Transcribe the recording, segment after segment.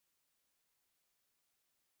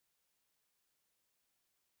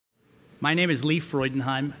My name is Lee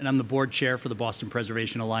Freudenheim, and I'm the board chair for the Boston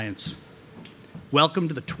Preservation Alliance. Welcome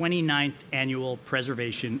to the 29th Annual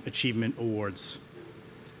Preservation Achievement Awards.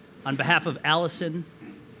 On behalf of Allison,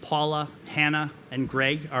 Paula, Hannah, and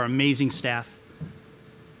Greg, our amazing staff,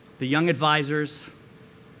 the young advisors,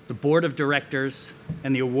 the board of directors,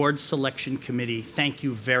 and the awards selection committee, thank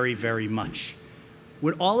you very, very much.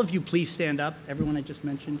 Would all of you please stand up, everyone I just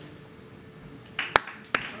mentioned?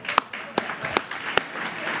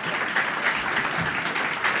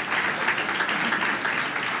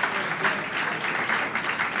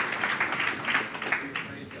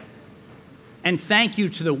 And thank you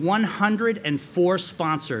to the 104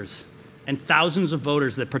 sponsors and thousands of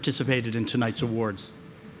voters that participated in tonight's awards.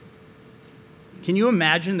 Can you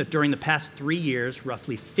imagine that during the past 3 years,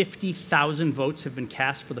 roughly 50,000 votes have been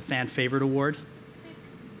cast for the Fan Favorite Award?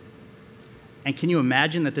 And can you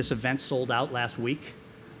imagine that this event sold out last week?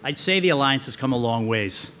 I'd say the Alliance has come a long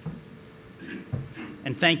ways.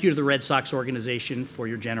 And thank you to the Red Sox organization for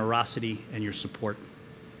your generosity and your support.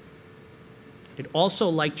 I'd also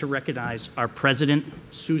like to recognize our president,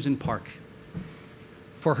 Susan Park,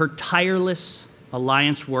 for her tireless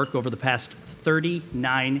Alliance work over the past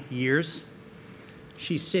 39 years.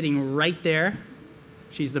 She's sitting right there.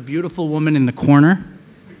 She's the beautiful woman in the corner.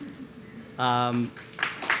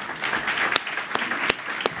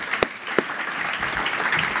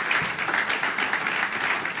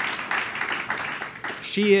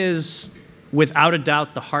 She is, without a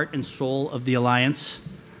doubt, the heart and soul of the Alliance.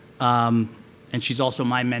 And she's also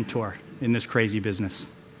my mentor in this crazy business.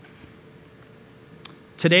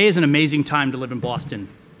 Today is an amazing time to live in Boston,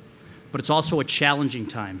 but it's also a challenging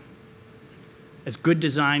time as good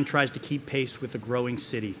design tries to keep pace with a growing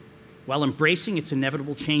city. While embracing its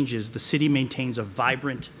inevitable changes, the city maintains a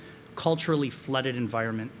vibrant, culturally flooded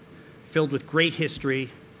environment filled with great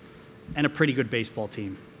history and a pretty good baseball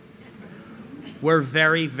team. We're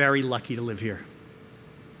very, very lucky to live here.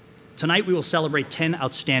 Tonight we will celebrate 10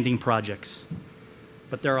 outstanding projects,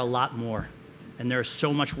 but there are a lot more, and there is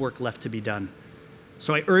so much work left to be done.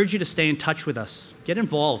 So I urge you to stay in touch with us. Get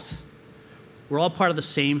involved. We're all part of the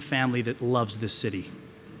same family that loves this city.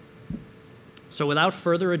 So without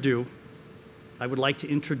further ado, I would like to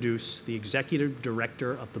introduce the Executive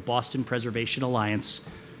Director of the Boston Preservation Alliance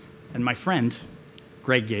and my friend,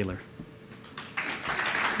 Greg Gaylor.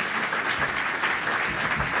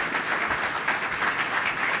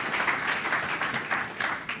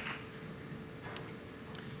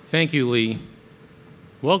 Thank you, Lee.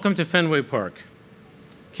 Welcome to Fenway Park.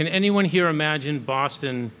 Can anyone here imagine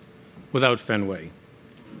Boston without Fenway?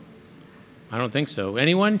 I don't think so.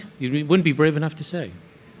 Anyone? You wouldn't be brave enough to say.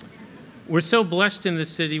 We're so blessed in this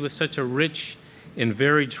city with such a rich and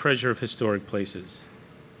varied treasure of historic places.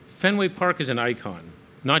 Fenway Park is an icon,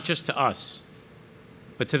 not just to us,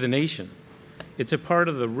 but to the nation. It's a part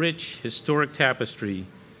of the rich historic tapestry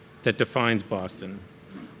that defines Boston,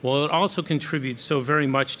 while it also contributes so very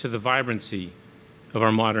much to the vibrancy of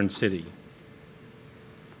our modern city.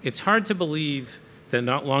 It's hard to believe that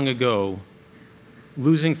not long ago,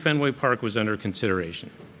 losing Fenway Park was under consideration.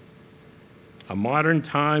 A modern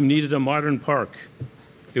time needed a modern park.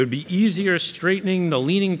 It would be easier straightening the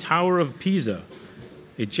Leaning Tower of Pisa.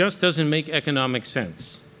 It just doesn't make economic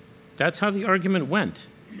sense. That's how the argument went.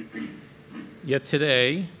 Yet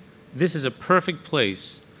today, this is a perfect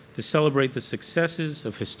place to celebrate the successes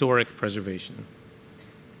of historic preservation.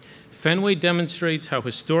 Fenway demonstrates how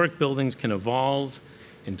historic buildings can evolve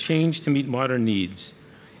and change to meet modern needs,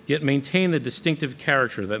 yet maintain the distinctive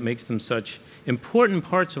character that makes them such important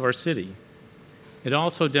parts of our city. It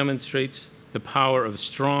also demonstrates the power of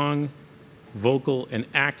strong, vocal, and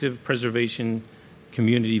active preservation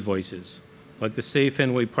community voices, like the Save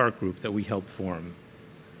Fenway Park group that we helped form.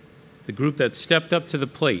 The group that stepped up to the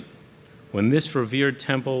plate when this revered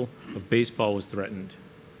temple of baseball was threatened.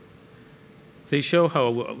 They show how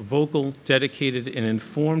a vocal, dedicated, and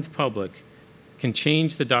informed public can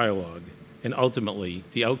change the dialogue and ultimately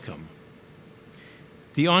the outcome.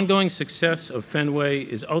 The ongoing success of Fenway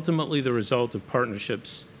is ultimately the result of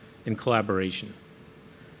partnerships and collaboration.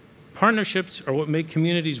 Partnerships are what make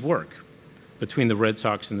communities work between the Red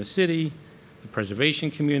Sox and the city, the preservation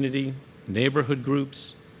community, neighborhood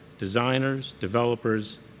groups, designers,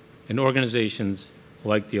 developers, and organizations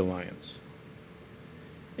like the Alliance.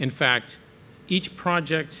 In fact, each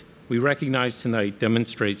project we recognize tonight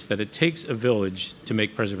demonstrates that it takes a village to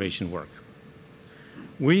make preservation work.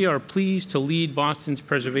 We are pleased to lead Boston's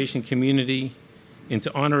preservation community and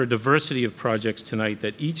to honor a diversity of projects tonight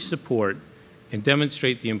that each support and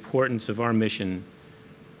demonstrate the importance of our mission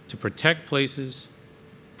to protect places,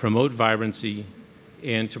 promote vibrancy,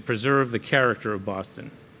 and to preserve the character of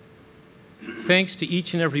Boston. Thanks to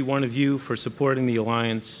each and every one of you for supporting the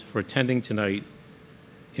Alliance, for attending tonight,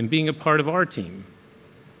 and being a part of our team.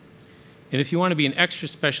 And if you want to be an extra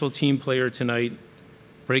special team player tonight,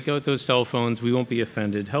 break out those cell phones. We won't be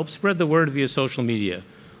offended. Help spread the word via social media.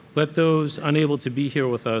 Let those unable to be here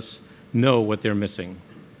with us know what they're missing.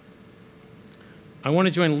 I want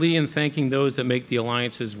to join Lee in thanking those that make the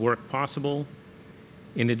Alliance's work possible,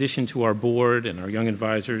 in addition to our board and our young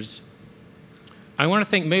advisors. I want to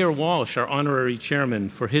thank Mayor Walsh, our honorary chairman,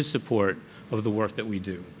 for his support of the work that we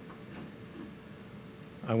do.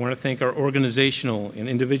 I want to thank our organizational and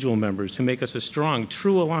individual members who make us a strong,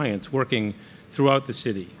 true alliance working throughout the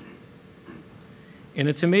city. And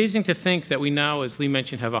it's amazing to think that we now, as Lee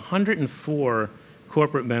mentioned, have 104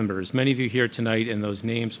 corporate members. Many of you here tonight, and those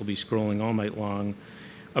names will be scrolling all night long.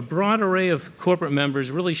 A broad array of corporate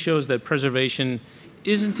members really shows that preservation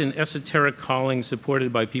isn't an esoteric calling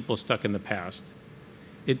supported by people stuck in the past.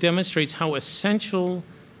 It demonstrates how essential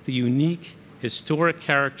the unique, historic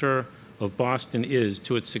character of Boston is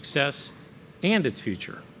to its success and its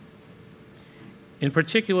future. In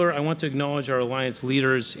particular, I want to acknowledge our Alliance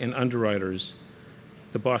leaders and underwriters,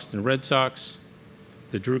 the Boston Red Sox,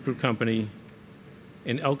 the Drucker Company,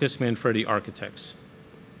 and Elkus Manfredi Architects.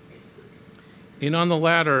 And on the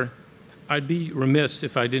latter, I'd be remiss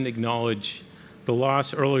if I didn't acknowledge the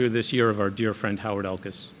loss earlier this year of our dear friend Howard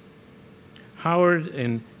Elkus. Howard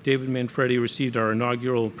and David Manfredi received our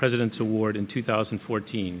inaugural President's Award in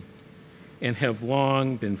 2014 and have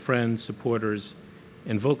long been friends, supporters,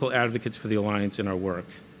 and vocal advocates for the Alliance in our work.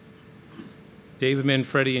 David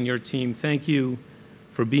Manfredi and your team, thank you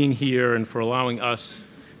for being here and for allowing us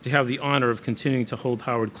to have the honor of continuing to hold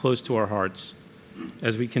Howard close to our hearts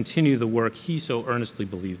as we continue the work he so earnestly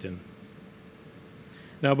believed in.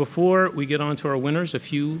 Now, before we get on to our winners, a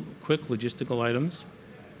few quick logistical items.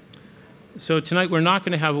 So tonight, we're not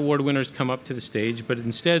going to have award winners come up to the stage, but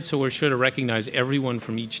instead, so we're sure to recognize everyone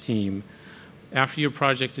from each team. After your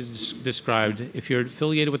project is described, if you're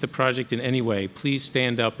affiliated with the project in any way, please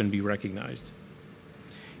stand up and be recognized.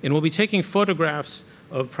 And we'll be taking photographs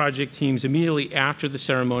of project teams immediately after the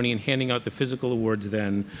ceremony and handing out the physical awards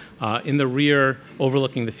then in the rear,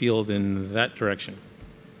 overlooking the field in that direction.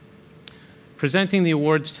 Presenting the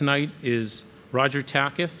awards tonight is Roger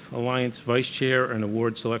Takiff, Alliance Vice Chair and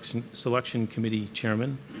Award Selection Committee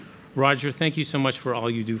Chairman. Roger, thank you so much for all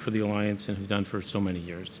you do for the Alliance and have done for so many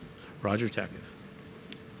years. Roger Takiff.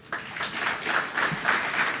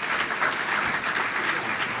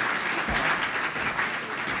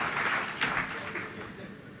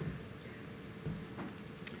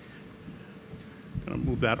 Gonna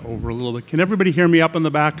move that over a little bit. Can everybody hear me up in the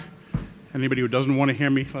back? Anybody who doesn't want to hear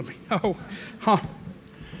me, let me know.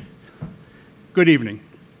 Good evening,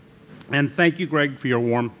 and thank you, Greg, for your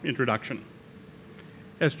warm introduction.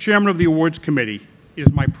 As chairman of the awards committee, it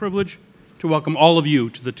is my privilege to welcome all of you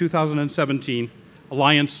to the 2017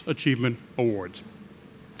 Alliance Achievement Awards.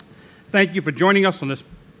 Thank you for joining us on this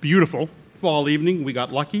beautiful fall evening. We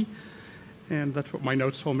got lucky, and that's what my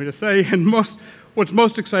notes told me to say. And what's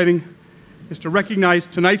most exciting is to recognize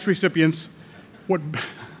tonight's recipients.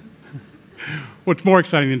 What's more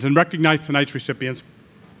exciting than to recognize tonight's recipients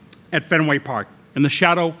at Fenway Park in the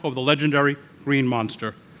shadow of the legendary Green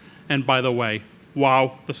Monster. And by the way,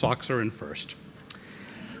 wow, the Sox are in first.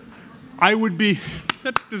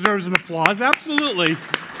 That deserves an applause, absolutely.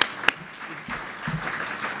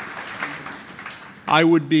 I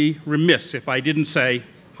would be remiss if I didn't say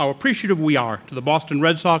how appreciative we are to the Boston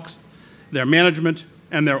Red Sox, their management,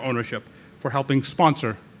 and their ownership for helping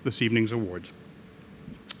sponsor this evening's awards.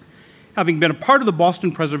 Having been a part of the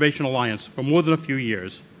Boston Preservation Alliance for more than a few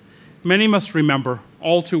years, many must remember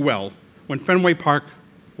all too well when Fenway Park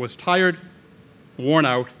was tired, worn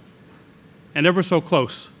out, and ever so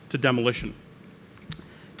close to demolition.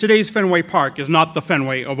 Today's Fenway Park is not the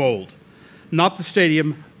Fenway of old, not the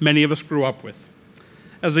stadium many of us grew up with.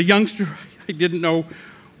 As a youngster, I didn't know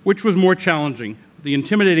which was more challenging, the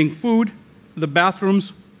intimidating food, the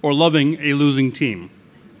bathrooms, or loving a losing team.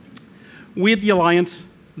 We at the Alliance,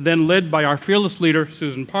 then led by our fearless leader,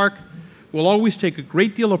 Susan Park, will always take a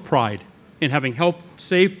great deal of pride in having helped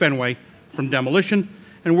save Fenway from demolition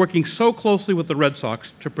and working so closely with the Red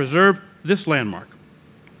Sox to preserve this landmark.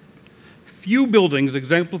 Few buildings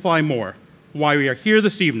exemplify more why we are here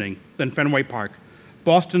this evening than Fenway Park,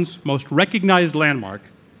 Boston's most recognized landmark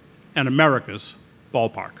and America's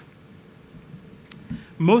ballpark.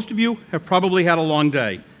 Most of you have probably had a long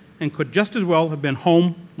day and could just as well have been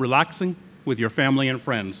home relaxing with your family and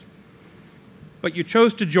friends. But you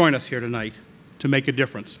chose to join us here tonight to make a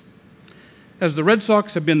difference. As the Red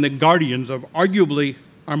Sox have been the guardians of arguably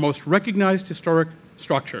our most recognized historic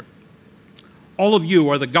structure, All of you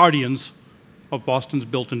are the guardians of Boston's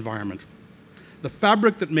built environment, the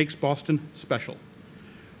fabric that makes Boston special.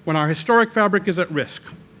 When our historic fabric is at risk,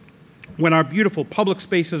 when our beautiful public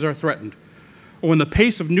spaces are threatened, or when the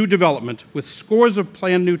pace of new development with scores of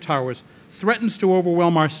planned new towers threatens to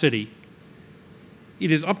overwhelm our city,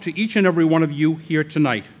 it is up to each and every one of you here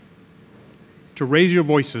tonight to raise your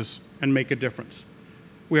voices and make a difference.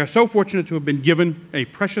 We are so fortunate to have been given a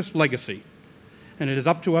precious legacy, and it is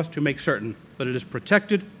up to us to make certain that it is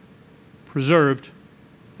protected, preserved,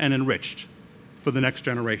 and enriched for the next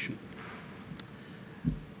generation.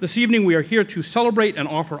 This evening, we are here to celebrate and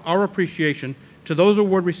offer our appreciation to those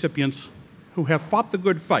award recipients who have fought the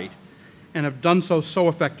good fight and have done so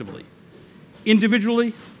effectively.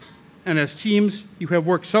 Individually and as teams, you have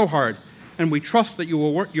worked so hard, and we trust that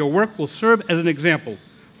your work will serve as an example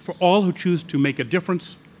for all who choose to make a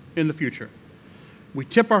difference in the future. We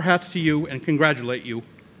tip our hats to you and congratulate you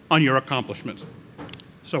on your accomplishments.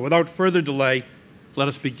 So without further delay, let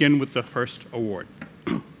us begin with the first award.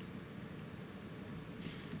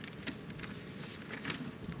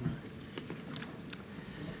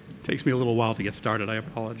 Takes me a little while to get started, I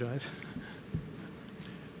apologize.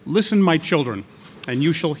 Listen, my children, and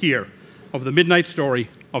you shall hear of the midnight story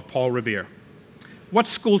of Paul Revere. What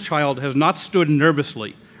schoolchild has not stood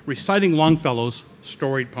nervously reciting Longfellow's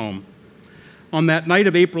storied poem? On that night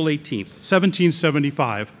of April 18th,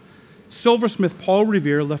 1775, silversmith Paul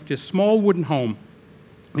Revere left his small wooden home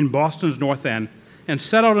in Boston's North End and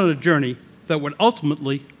set out on a journey that would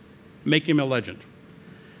ultimately make him a legend.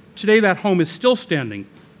 Today, that home is still standing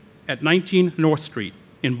at 19 North Street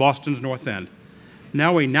in Boston's North End.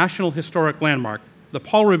 Now a National Historic Landmark, the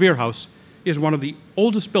Paul Revere House is one of the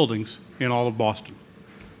oldest buildings in all of Boston.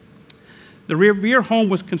 The Revere home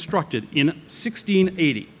was constructed in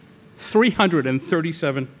 1680,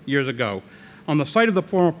 337 years ago, on the site of the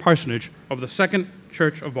former parsonage of the Second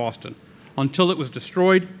Church of Boston, until it was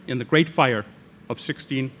destroyed in the Great Fire of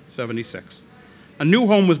 1676. A new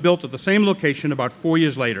home was built at the same location about 4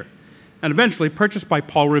 years later, and eventually purchased by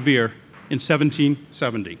Paul Revere in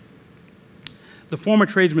 1770. The former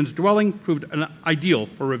tradesman's dwelling proved an ideal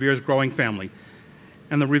for Revere's growing family,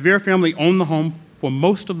 and the Revere family owned the home for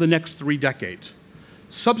most of the next 3 decades.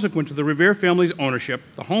 Subsequent to the Revere family's ownership,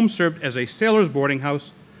 the home served as a sailor's boarding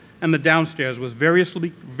house, and the downstairs was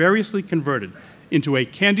variously converted into a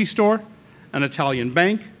candy store, an Italian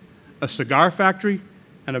bank, a cigar factory,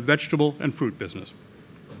 and a vegetable and fruit business.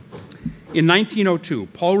 In 1902,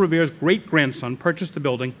 Paul Revere's great-grandson purchased the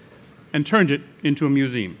building and turned it into a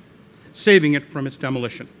museum, saving it from its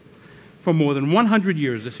demolition. For more than 100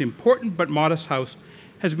 years, this important but modest house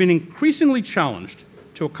has been increasingly challenged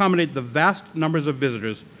to accommodate the vast numbers of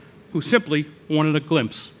visitors who simply wanted a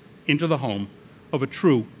glimpse into the home of a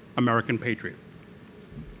true American patriot.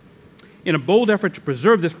 In a bold effort to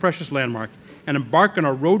preserve this precious landmark and embark on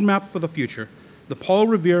a roadmap for the future, the Paul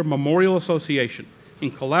Revere Memorial Association,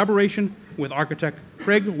 in collaboration with architect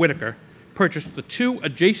Craig Whitaker, purchased the 2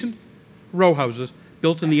 adjacent row houses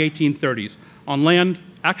built in the 1830s on land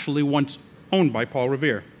actually once owned by Paul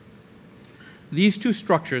Revere. These 2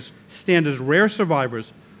 structures stand as rare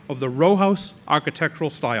survivors of the row house architectural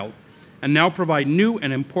style and now provide new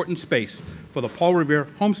and important space for the Paul Revere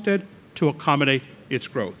homestead to accommodate its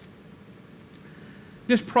growth.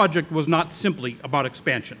 This project was not simply about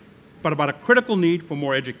expansion, but about a critical need for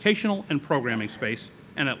more educational and programming space,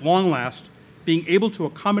 and at long last, being able to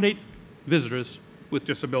accommodate visitors with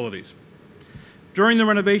disabilities. During the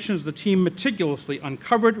renovations, the team meticulously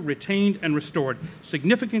uncovered, retained, and restored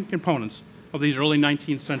significant components of these early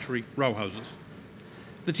 19th century row houses.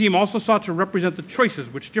 The team also sought to represent the choices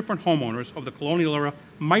which different homeowners of the colonial era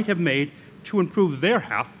might have made to improve their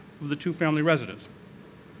half of the 2-family residence.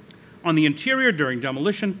 On the interior during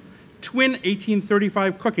demolition, twin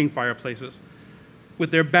 1835 cooking fireplaces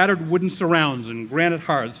with their battered wooden surrounds and granite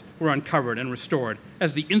hearths were uncovered and restored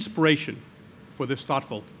as the inspiration for this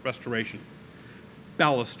thoughtful restoration.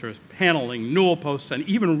 Balusters, paneling, newel posts, and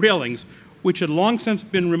even railings, which had long since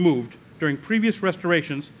been removed during previous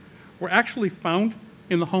restorations, were actually found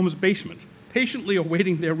in the home's basement, patiently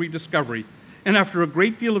awaiting their rediscovery, and after a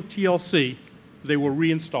great deal of TLC, they were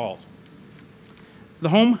reinstalled. The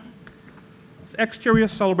home's exterior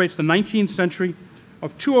celebrates the 19th century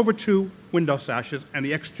of 2/2 window sashes, and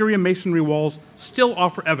the exterior masonry walls still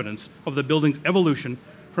offer evidence of the building's evolution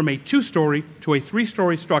from a 2-story to a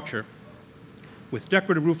 3-story structure with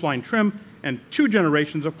decorative roofline trim and 2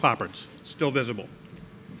 generations of clapboards still visible.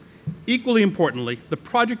 Equally importantly, the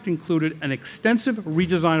project included an extensive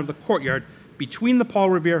redesign of the courtyard between the Paul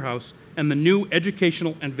Revere House and the new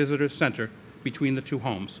Educational and Visitor Center between the 2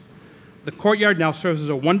 homes. The courtyard now serves as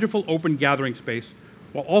a wonderful open gathering space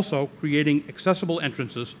while also creating accessible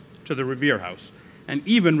entrances to the Revere House and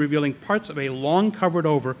even revealing parts of a long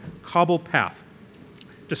covered-over cobble path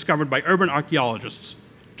discovered by urban archaeologists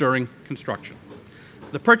during construction.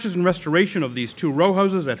 The purchase and restoration of these two row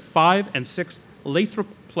houses at 5 and 6 Lathrop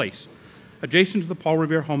Place, adjacent to the Paul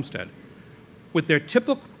Revere homestead, with their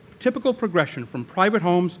typical progression from private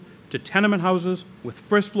homes to tenement houses with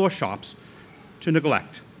first-floor shops to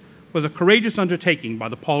neglect, was a courageous undertaking by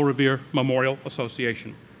the Paul Revere Memorial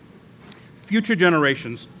Association. Future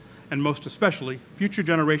generations, and most especially future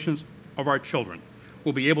generations of our children,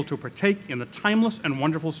 will be able to partake in the timeless and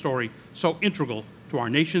wonderful story so integral to our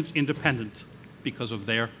nation's independence because of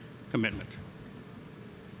their commitment.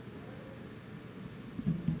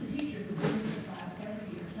 The teacher who brings the class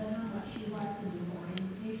every year said how much she liked the new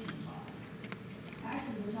orientation talk.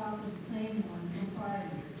 Actually, the talk was the same one from prior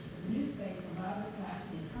years. The new space allowed the class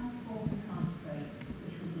to be comfortable and concentrate,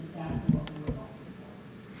 which was exactly what we were hoping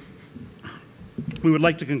for. We would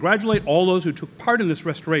like to congratulate all those who took part in this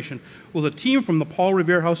restoration. Will the team from the Paul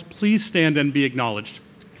Revere House please stand and be acknowledged?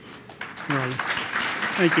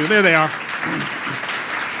 Thank you. There they are.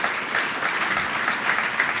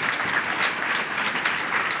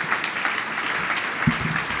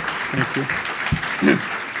 Thank you.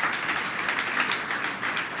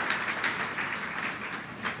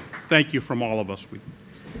 Thank you from all of us.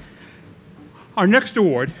 Our next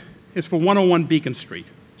award is for 101 Beacon Street,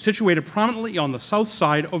 situated prominently on the south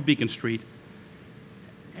side of Beacon Street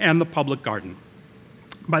and the public garden.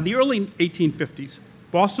 By the early 1850s,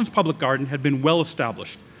 Boston's public garden had been well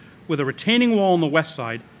established, with a retaining wall on the west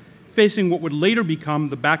side facing what would later become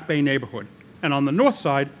the Back Bay neighborhood. And on the north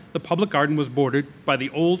side, the public garden was bordered by the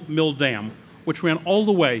old Mill Dam, which ran all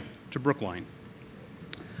the way to Brookline.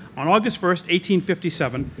 On August 1st,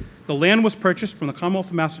 1857, the land was purchased from the Commonwealth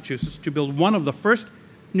of Massachusetts to build one of the first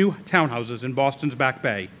new townhouses in Boston's Back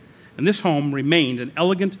Bay, and this home remained an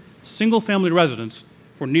elegant single-family residence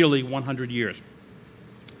for nearly 100 years.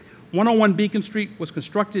 101 Beacon Street was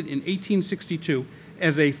constructed in 1862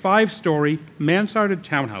 as a 5-story mansarded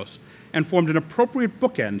townhouse and formed an appropriate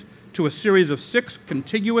bookend to a series of 6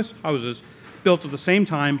 contiguous houses built at the same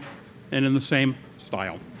time and in the same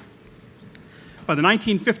style. By the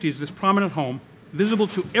 1950s, this prominent home, visible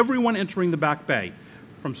to everyone entering the Back Bay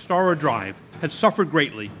from Starr Drive, had suffered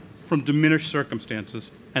greatly from diminished circumstances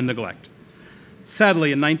and neglect.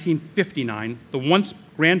 Sadly, in 1959, the once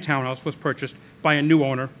grand townhouse was purchased by a new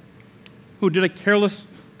owner who did a careless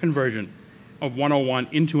conversion of 101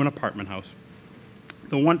 into an apartment house.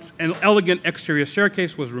 The once elegant exterior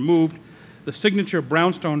staircase was removed, the signature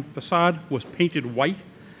brownstone facade was painted white,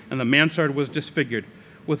 and the mansard was disfigured,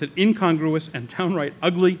 with an incongruous and downright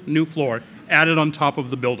ugly new floor added on top of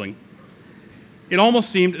the building. It almost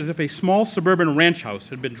seemed as if a small suburban ranch house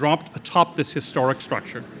had been dropped atop this historic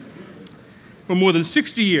structure. For more than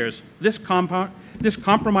 60 years, this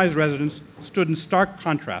compromised residence stood in stark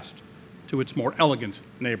contrast to its more elegant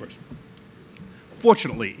neighbors.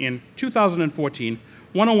 Fortunately, in 2014,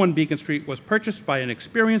 101 Beacon Street was purchased by an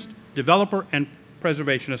experienced developer and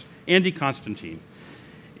preservationist, Andy Constantine.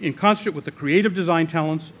 In concert with the creative design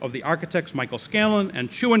talents of the architects Michael Scanlon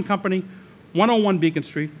and Chu and Company, 101 Beacon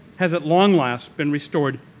Street has at long last been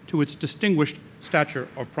restored to its distinguished stature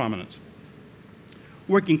of prominence.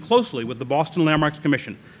 Working closely with the Boston Landmarks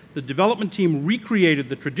Commission, the development team recreated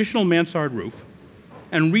the traditional mansard roof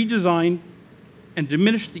and redesigned and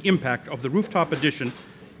diminished the impact of the rooftop addition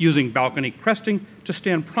using balcony cresting to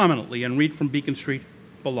stand prominently and read from Beacon Street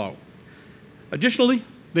below. Additionally,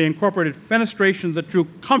 they incorporated fenestration that drew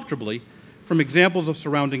comfortably from examples of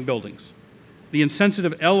surrounding buildings. The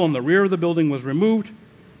insensitive L on the rear of the building was removed,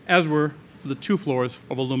 as were the 2 floors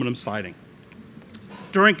of aluminum siding.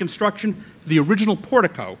 During construction, the original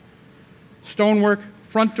portico, stonework,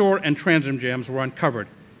 front door, and transom jambs were uncovered,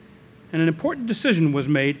 and an important decision was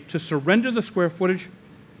made to surrender the square footage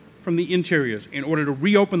from the interiors in order to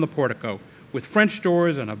reopen the portico with French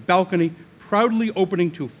doors and a balcony proudly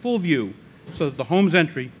opening to full view so that the home's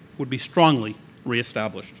entry would be strongly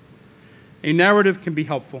reestablished. A narrative can be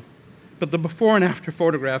helpful, but the before and after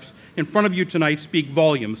photographs in front of you tonight speak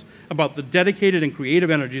volumes about the dedicated and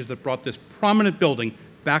creative energies that brought this prominent building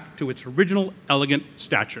back to its original elegant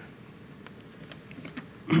stature.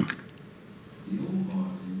 The old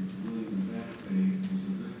Boston, including the Back Bay, was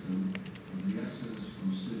a victim of the exodus from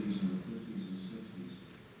cities in the 50s and 60s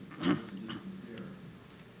that caused the disrepair.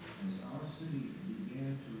 As our city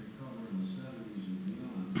began to recover in the 70s and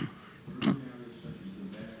beyond, urban areas such as the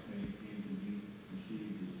Back Bay came to be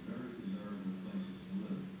perceived as very desirable places to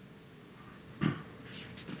live.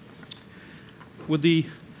 Would the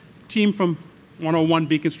Team from 101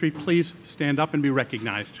 Beacon Street, please stand up and be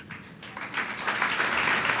recognized.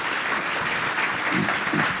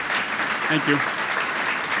 Thank you.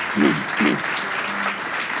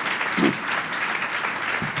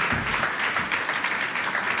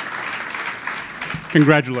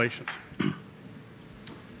 Congratulations.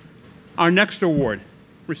 Our next award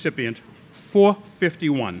recipient,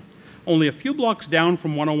 451, only a few blocks down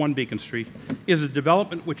from 101 Beacon Street, is a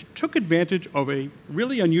development which took advantage of a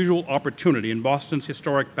really unusual opportunity in Boston's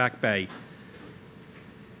historic Back Bay.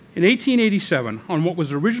 In 1887, on what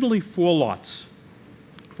was originally 4 lots,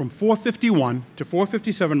 from 451 to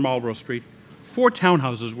 457 Marlborough Street, 4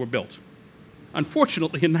 townhouses were built.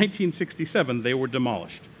 Unfortunately, in 1967, they were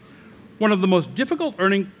demolished. One of the most difficult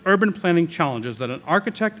urban planning challenges that an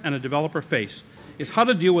architect and a developer face is how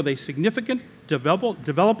to deal with a significant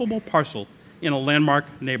developable parcel in a landmark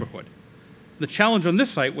neighborhood. The challenge on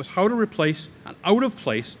this site was how to replace an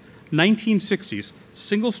out-of-place 1960s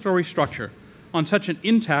single-story structure on such an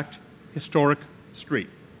intact historic street.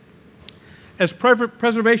 As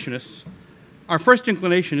preservationists, our first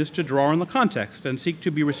inclination is to draw on the context and seek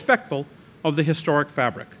to be respectful of the historic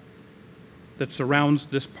fabric that surrounds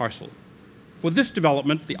this parcel. For this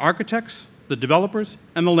development, the architects, the developers,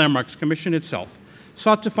 and the Landmarks Commission itself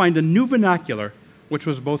sought to find a new vernacular which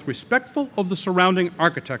was both respectful of the surrounding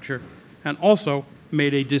architecture and also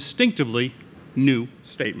made a distinctively new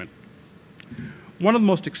statement. One of the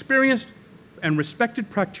most experienced and respected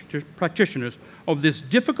practitioners of this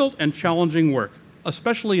difficult and challenging work,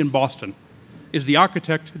 especially in Boston, is the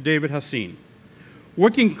architect David Hassine.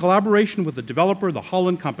 Working in collaboration with the developer, the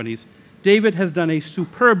Holland Companies, David has done a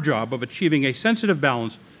superb job of achieving a sensitive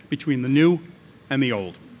balance between the new and the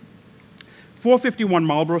old. 451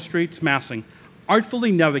 Marlborough Street's massing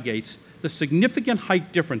artfully navigates the significant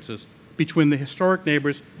height differences between the historic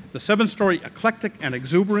neighbors, the 7-story eclectic and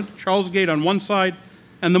exuberant Charles Gate on one side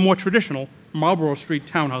and the more traditional Marlborough Street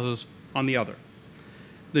townhouses on the other.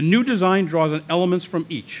 The new design draws on elements from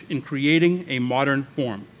each in creating a modern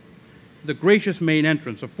form. The gracious main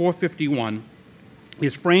entrance of 451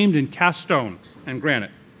 is framed in cast stone and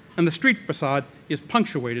granite, and the street facade is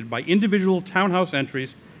punctuated by individual townhouse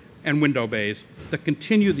entries and window bays that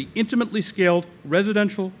continue the intimately scaled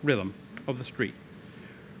residential rhythm of the street,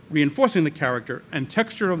 reinforcing the character and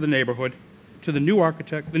texture of the neighborhood. To the new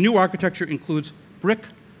architecture includes brick,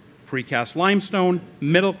 precast limestone,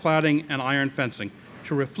 metal cladding, and iron fencing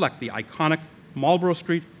to reflect the iconic Marlborough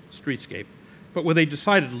Street streetscape, but with a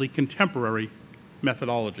decidedly contemporary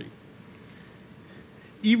methodology.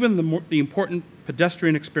 Even the important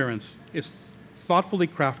pedestrian experience is thoughtfully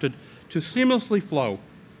crafted to seamlessly flow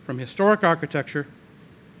from historic architecture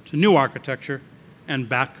to new architecture and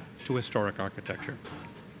back to historic architecture.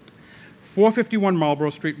 451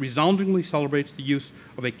 Marlborough Street resoundingly celebrates the use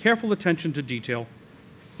of a careful attention to detail,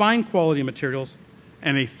 fine quality materials,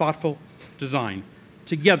 and a thoughtful design,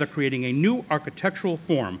 together creating a new architectural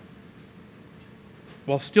form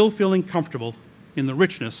while still feeling comfortable in the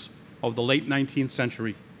richness of the late 19th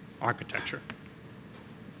century architecture.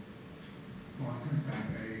 Boston's Back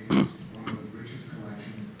Bay is one of the richest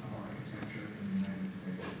collections of architecture in the United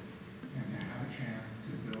States, and to have a chance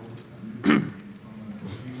to build a new building on one of the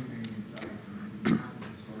few remaining sites in this important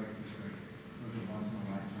historic district was a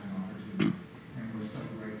once-in-a-lifetime opportunity, and we're so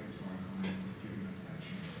grateful to our client for giving us that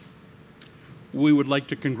chance. We would like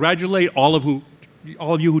to congratulate all of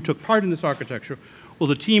you who took part in this architecture. Will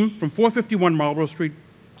the team from 451 Marlborough Street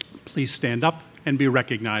please stand up and be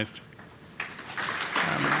recognized?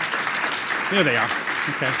 There they are.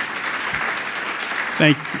 Okay.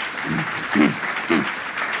 Thank you.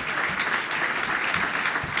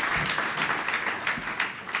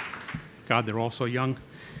 God, they're all so young.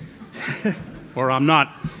 Or I'm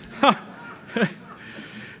not.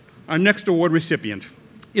 Our next award recipient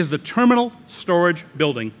is the Terminal Storage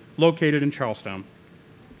Building located in Charlestown.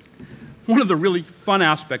 One of the really fun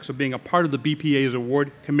aspects of being a part of the BPA's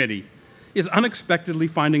award committee is unexpectedly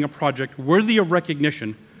finding a project worthy of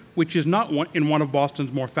recognition which is not in one of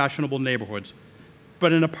Boston's more fashionable neighborhoods,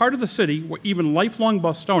 but in a part of the city where even lifelong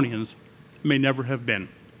Bostonians may never have been.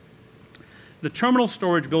 The Terminal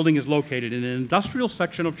Storage Building is located in an industrial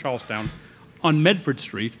section of Charlestown on Medford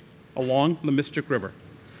Street along the Mystic River.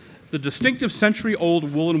 The distinctive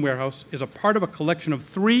century-old woolen warehouse is a part of a collection of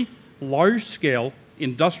 3 large-scale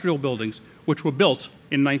industrial buildings which were built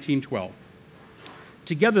in 1912.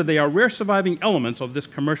 Together, they are rare surviving elements of this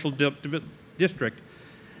commercial district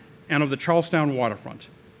and of the Charlestown waterfront.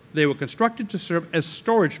 They were constructed to serve as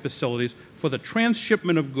storage facilities for the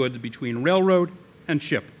transshipment of goods between railroad and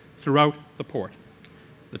ship throughout the port.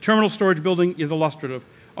 The Terminal Storage Building is illustrative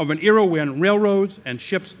of an era when railroads and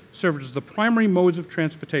ships served as the primary modes of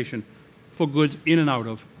transportation for goods in and out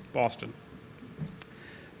of Boston.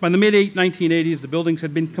 By the mid-1980s, the buildings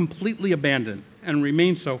had been completely abandoned and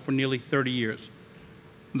remained so for nearly 30 years.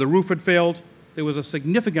 The roof had failed, there was a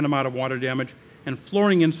significant amount of water damage, and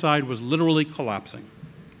flooring inside was literally collapsing.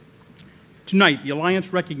 Tonight, the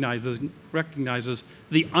Alliance recognizes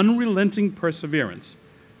the unrelenting perseverance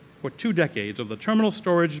for 2 decades of the terminal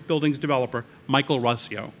storage buildings developer, Michael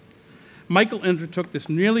Rossio. Michael undertook this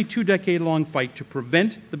nearly 2-decade-long fight to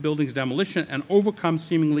prevent the building's demolition and overcome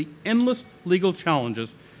seemingly endless legal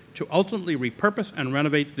challenges to ultimately repurpose and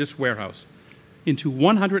renovate this warehouse into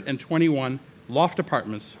 121 loft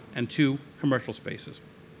apartments and 2 commercial spaces.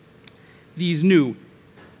 These new,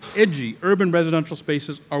 edgy urban residential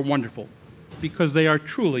spaces are wonderful because they are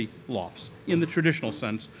truly lofts in the traditional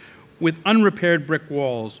sense, with unrepaired brick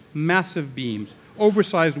walls, massive beams,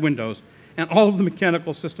 oversized windows, and all of the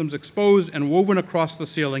mechanical systems exposed and woven across the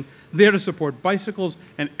ceiling, there to support bicycles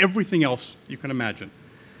and everything else you can imagine.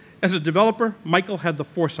 As a developer, Michael had the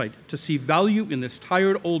foresight to see value in this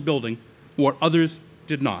tired old building where others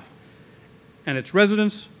did not. And its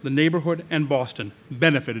residents, the neighborhood, and Boston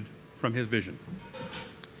benefited from his vision.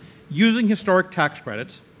 Using historic tax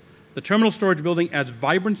credits, the terminal storage building adds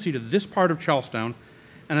vibrancy to this part of Charlestown,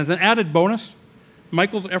 and as an added bonus,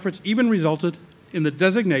 Michael's efforts even resulted in the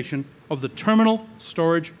designation of the Terminal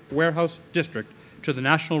Storage Warehouse District to the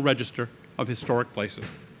National Register of Historic Places.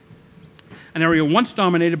 An area once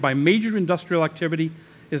dominated by major industrial activity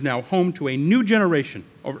is now home to a new generation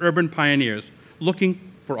of urban pioneers looking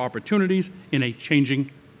for opportunities in a changing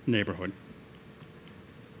neighborhood.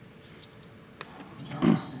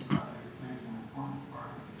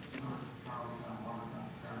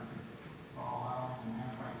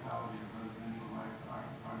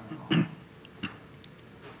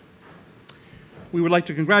 We would like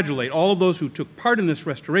to congratulate all of those who took part in this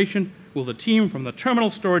restoration. Will the team from the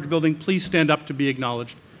Terminal Storage Building please stand up to be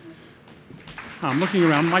acknowledged? I'm looking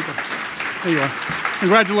around. Michael, there you are.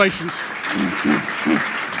 Congratulations.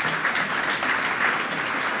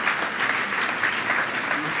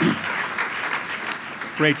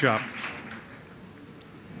 Great job.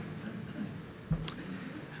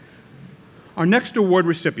 Our next award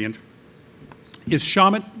recipient is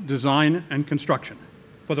Shawmut Design and Construction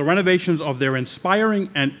for the renovations of their inspiring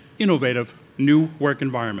and innovative new work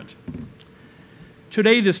environment.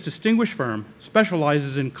 Today, this distinguished firm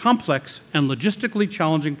specializes in complex and logistically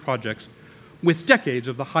challenging projects with decades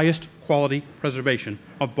of the highest quality preservation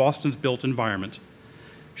of Boston's built environment.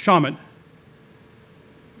 Shawmut,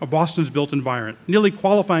 a Boston's built environment, nearly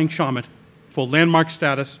qualifying Shawmut for landmark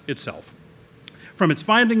status itself. From its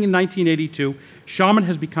founding in 1982, Shawmut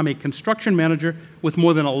has become a construction manager with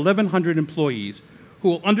more than 1,100 employees who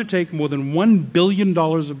will undertake more than $1 billion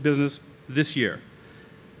of business this year.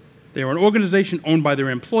 They are an organization owned by their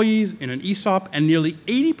employees in an ESOP, and nearly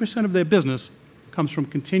 80% of their business comes from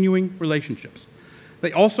continuing relationships.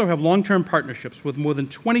 They also have long-term partnerships with more than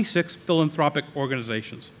 26 philanthropic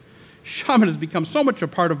organizations. Shawmut has become so much a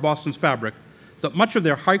part of Boston's fabric that much of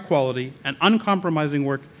their high-quality and uncompromising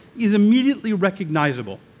work is immediately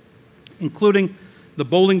recognizable, including the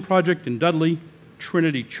Bowling Project in Dudley,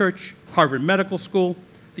 Trinity Church, Harvard Medical School,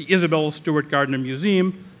 the Isabella Stewart Gardner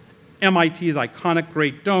Museum, MIT's iconic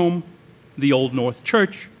Great Dome, the Old North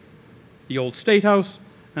Church, the Old State House,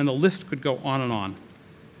 and the list could go on and on.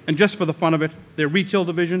 And just for the fun of it, their retail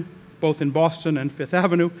division, both in Boston and Fifth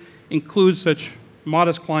Avenue, includes such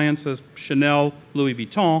modest clients as Chanel, Louis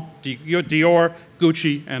Vuitton, Dior,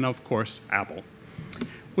 Gucci, and of course, Apple.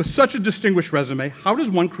 With such a distinguished resume, how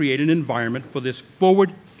does one create an environment for this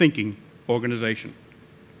forward-thinking organization?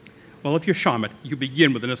 Well, if you're Shawmut, you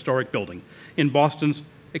begin with an historic building in Boston's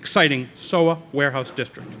exciting SOA Warehouse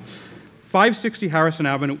District. 560 Harrison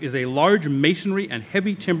Avenue is a large masonry and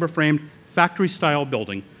heavy timber-framed factory-style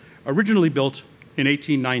building originally built in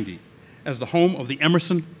 1890 as the home of the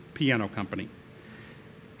Emerson Piano Company.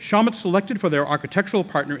 Shawmut selected for their architectural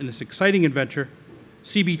partner in this exciting adventure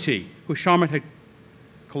CBT, who Shawmut had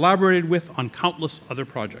collaborated with on countless other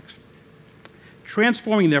projects.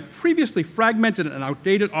 Transforming their previously fragmented and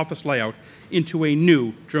outdated office layout into a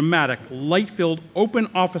new, dramatic, light-filled, open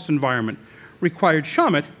office environment required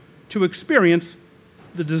Shawmut to experience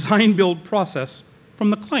the design-build process from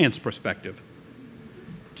the client's perspective.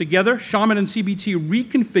 Together, Shawmut and CBT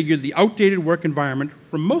reconfigured the outdated work environment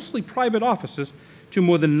from mostly private offices to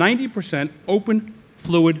more than 90% open,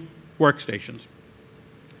 fluid workstations.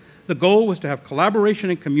 The goal was to have collaboration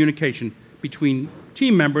and communication between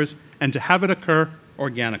team members and to have it occur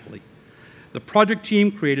organically. The project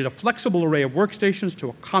team created a flexible array of workstations to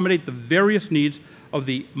accommodate the various needs of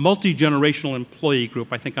the multi-generational employee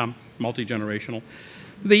group. I think I'm multi-generational.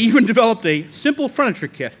 They even developed a simple furniture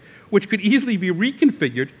kit which could easily be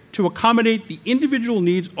reconfigured to accommodate the individual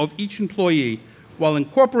needs of each employee while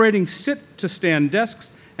incorporating sit-to-stand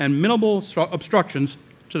desks and minimal obstructions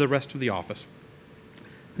to the rest of the office.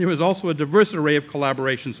 There is also a diverse array of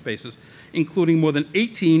collaboration spaces, including more than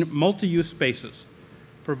 18 multi-use spaces,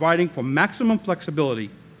 providing for maximum flexibility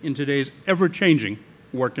in today's ever-changing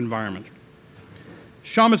work environment.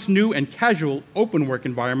 Shawmut's new and casual open work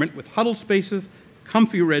environment with huddle spaces,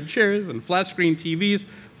 comfy red chairs, and flat-screen TVs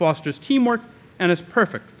fosters teamwork and is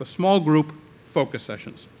perfect for small group focus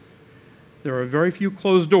sessions. There are very few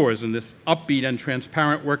closed doors in this upbeat and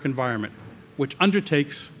transparent work environment, which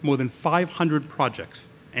undertakes more than 500 projects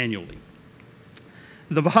annually.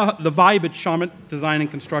 The vibe at Shawmut Design and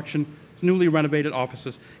Construction's newly renovated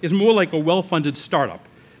offices is more like a well-funded startup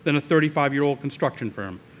than a 35-year-old construction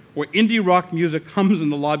firm, where indie rock music hums in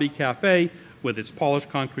the lobby cafe with its polished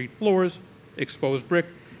concrete floors, exposed brick,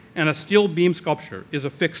 and a steel beam sculpture is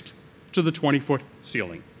affixed to the 20-foot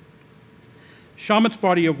ceiling. Shawmut's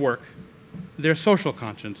body of work, their social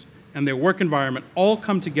conscience, and their work environment all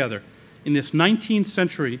come together in this 19th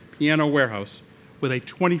century piano warehouse with a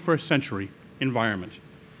 21st century environment.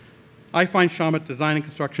 I find Shawmut Design and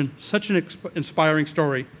Construction such an inspiring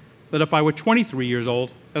story that if I were 23 years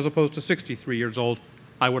old, as opposed to 63 years old,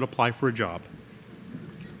 I would apply for a job.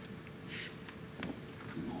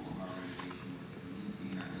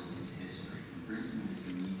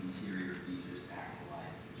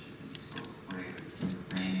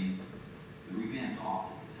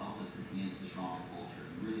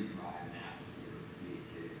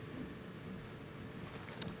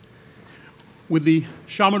 Would the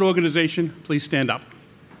Shawmut organization please stand up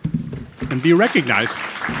and be recognized?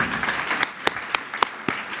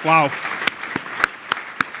 Wow.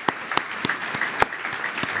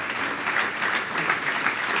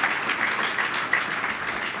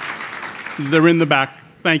 They're in the back.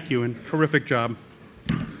 Thank you, and terrific job.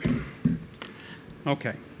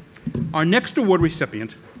 Okay. Our next award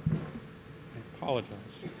recipient, I apologize.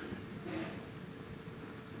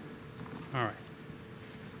 All right.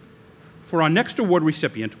 For our next award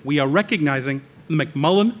recipient, we are recognizing the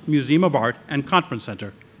McMullen Museum of Art and Conference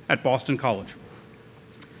Center at Boston College.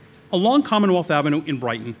 Along Commonwealth Avenue in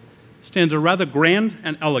Brighton stands a rather grand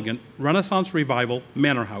and elegant Renaissance Revival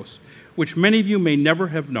manor house, which many of you may never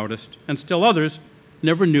have noticed, and still others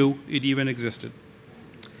never knew it even existed.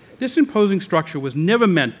 This imposing structure was never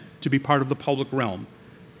meant to be part of the public realm.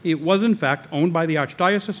 It was, in fact, owned by the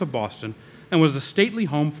Archdiocese of Boston and was the stately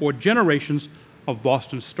home for generations of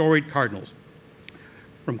Boston's storied cardinals,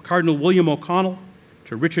 from Cardinal William O'Connell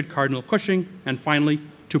to Richard Cardinal Cushing, and finally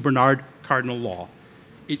to Bernard Cardinal Law.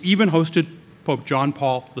 It even hosted Pope John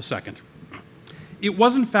Paul II. It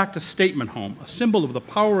was, in fact, a statement home, a symbol of the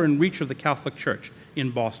power and reach of the Catholic Church in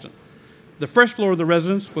Boston. The first floor of the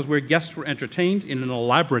residence was where guests were entertained in an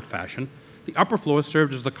elaborate fashion. The upper floor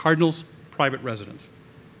served as the cardinal's private residence.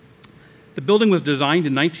 The building was designed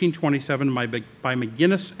in 1927 by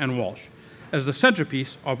McGinnis and Walsh as the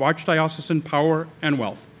centerpiece of archdiocesan power and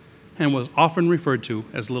wealth, and was often referred to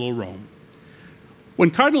as Little Rome.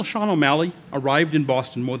 When Cardinal Sean O'Malley arrived in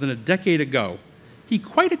Boston more than a decade ago, he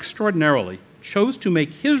quite extraordinarily chose to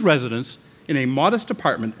make his residence in a modest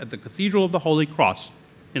apartment at the Cathedral of the Holy Cross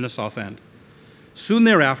in the South End. Soon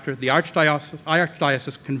thereafter, the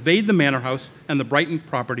Archdiocese conveyed the manor house and the Brighton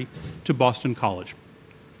property to Boston College.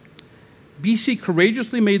 BC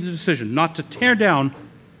courageously made the decision not to tear down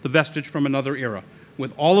the vestige from another era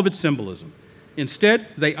with all of its symbolism. Instead,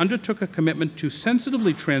 they undertook a commitment to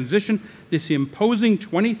sensitively transition this imposing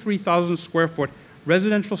 23,000 square foot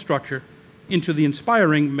residential structure into the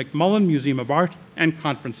inspiring McMullen Museum of Art and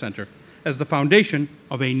Conference Center as the foundation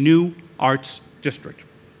of a new arts district.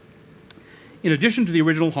 In addition to the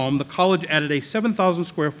original home, the college added a 7,000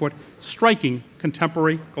 square foot striking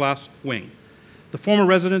contemporary glass wing. The former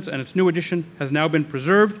residence and its new addition has now been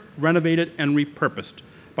preserved, renovated, and repurposed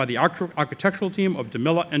by the architectural team of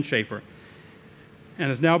DeMilla and Schaefer,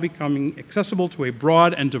 and is now becoming accessible to a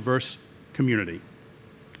broad and diverse community.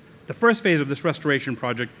 The first phase of this restoration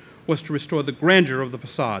project was to restore the grandeur of the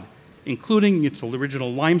facade, including its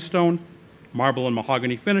original limestone, marble, and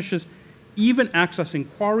mahogany finishes, even accessing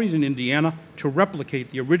quarries in Indiana to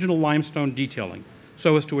replicate the original limestone detailing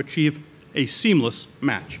so as to achieve a seamless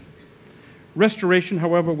match. Restoration,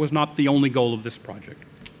 however, was not the only goal of this project.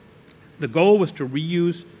 The goal was to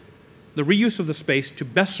reuse of the space to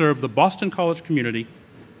best serve the Boston College community,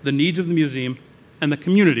 the needs of the museum, and the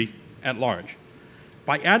community at large.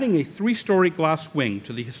 By adding a 3-story glass wing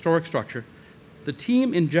to the historic structure, the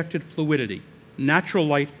team injected fluidity natural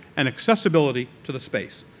light, and accessibility to the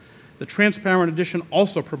space. The transparent addition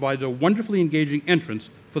also provides a wonderfully engaging entrance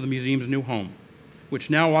for the museum's new home, which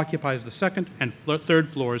now occupies the second and third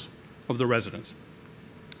floors of the residence.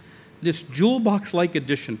 This jewel box-like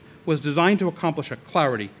addition was designed to accomplish a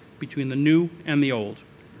clarity between the new and the old.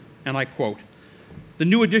 And I quote, "The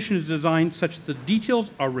new addition is designed such that the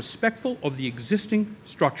details are respectful of the existing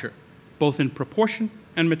structure, both in proportion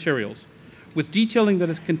and materials, with detailing that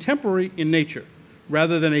is contemporary in nature,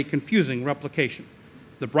 rather than a confusing replication.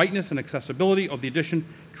 The brightness and accessibility of the addition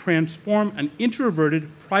transform an introverted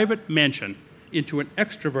private mansion into an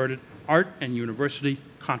extroverted art and university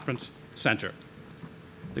conference center.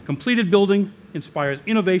 The completed building inspires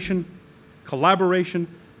innovation, collaboration,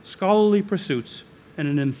 scholarly pursuits, and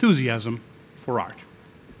an enthusiasm for art."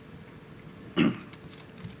 This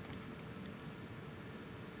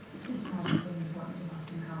project was important to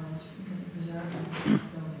Boston College because it preserved and restored the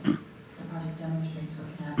building. The project demonstrates what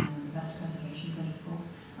can happen when the best preservation principles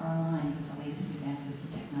are aligned with the latest advances in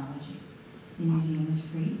technology. The museum is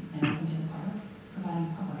free and open to the public, providing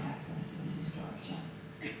public access to this historic gem.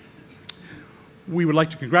 We would like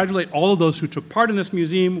to congratulate all of those who took part in this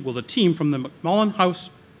museum. Will the team from the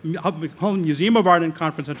McMullen Museum of Art and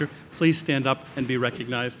Conference Center please stand up and be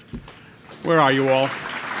recognized? Where are you all?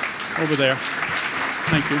 Over there.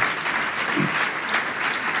 Thank you.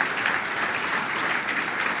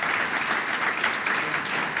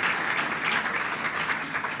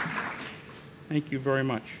 Thank you very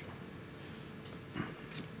much.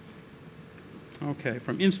 Okay,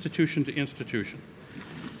 from institution to institution.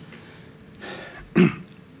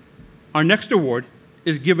 Our next award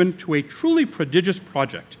is given to a truly prodigious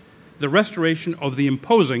project, the restoration of the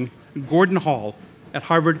imposing Gordon Hall at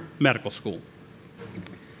Harvard Medical School.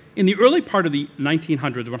 In the early part of the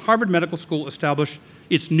 1900s, when Harvard Medical School established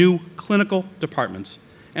its new clinical departments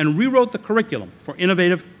and rewrote the curriculum for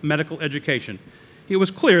innovative medical education, it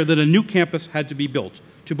was clear that a new campus had to be built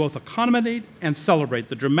to both accommodate and celebrate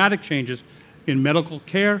the dramatic changes in medical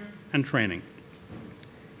care and training.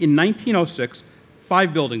 In 1906,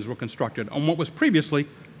 5 buildings were constructed on what was previously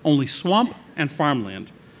only swamp and farmland.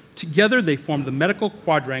 Together, they formed the medical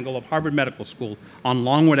quadrangle of Harvard Medical School on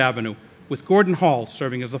Longwood Avenue, with Gordon Hall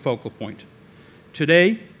serving as the focal point.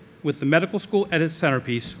 Today, with the medical school at its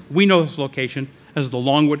centerpiece, we know this location as the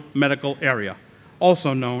Longwood Medical Area,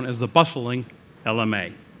 also known as the bustling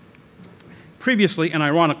LMA. Previously, and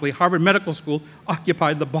ironically, Harvard Medical School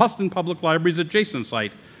occupied the Boston Public Library's adjacent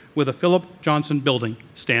site, where the Philip Johnson Building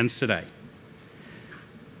stands today.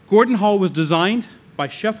 Gordon Hall was designed by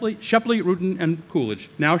Shepley, Rutan, and Coolidge,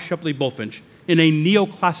 now Shepley Bulfinch, in a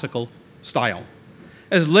neoclassical style.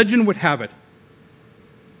 As legend would have it,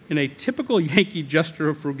 in a typical Yankee gesture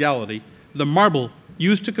of frugality, the marble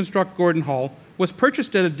used to construct Gordon Hall was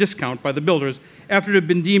purchased at a discount by the builders after it had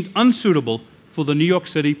been deemed unsuitable for the New York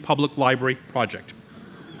City Public Library project.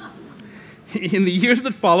 In the years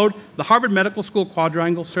that followed, the Harvard Medical School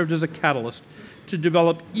quadrangle served as a catalyst to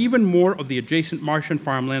develop even more of the adjacent marsh and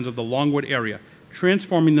farmlands of the Longwood area,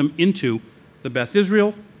 transforming them into the Beth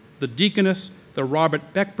Israel, the Deaconess, the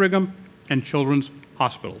Robert Beck Brigham, and Children's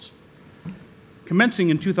Hospitals. Commencing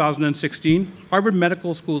in 2016, Harvard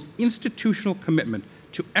Medical School's institutional commitment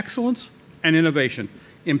to excellence and innovation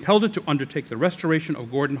impelled it to undertake the restoration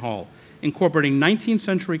of Gordon Hall, incorporating 19th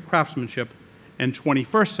century craftsmanship and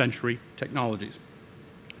 21st century technologies.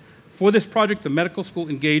 For this project, the medical school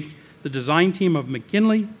engaged the design team of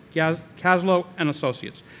McKinley, Caslow, and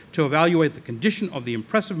Associates to evaluate the condition of the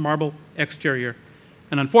impressive marble exterior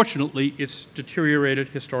and, unfortunately, its deteriorated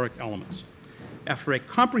historic elements. After a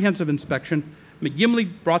comprehensive inspection, McGimley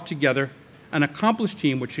brought together an accomplished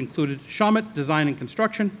team which included Shawmut Design and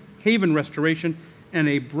Construction, Haven Restoration, and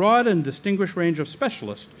a broad and distinguished range of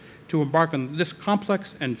specialists to embark on this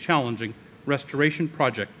complex and challenging restoration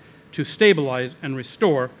project to stabilize and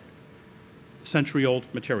restore century-old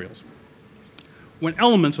materials. When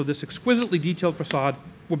elements of this exquisitely detailed facade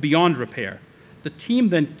were beyond repair, the team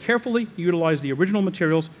then carefully utilized the original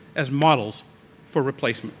materials as models for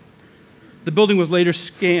replacement. The building was laser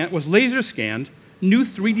scanned, new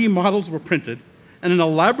 3D models were printed, and an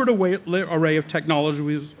elaborate array of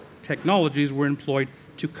technologies were employed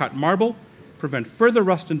to cut marble, prevent further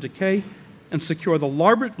rust and decay, and secure the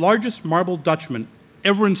largest marble Dutchman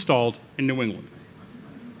ever installed in New England.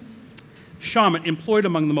 Shawmut employed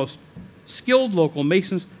among the most skilled local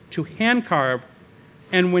masons to hand carve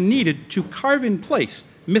and, when needed, to carve in place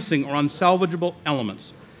missing or unsalvageable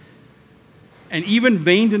elements, and even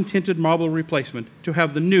veined and tinted marble replacement to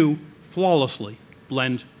have the new flawlessly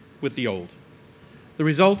blend with the old. The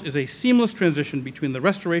result is a seamless transition between the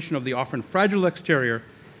restoration of the often fragile exterior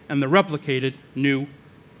and the replicated new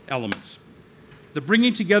elements. The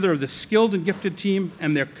bringing together of this skilled and gifted team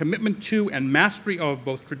and their commitment to and mastery of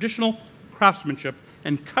both traditional craftsmanship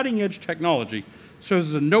and cutting-edge technology serves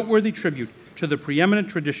as a noteworthy tribute to the preeminent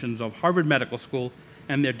traditions of Harvard Medical School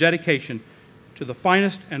and their dedication to the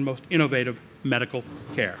finest and most innovative medical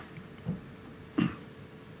care.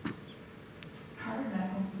 Harvard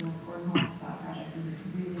Medical School Cornwall Thought Project is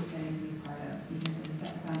really exciting to be part of because it has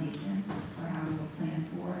set the foundation for how we will plan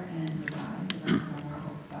for and design the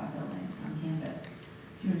Cornwall buildings on campus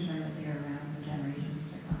to ensure that they are around for generations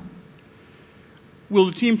to come. Will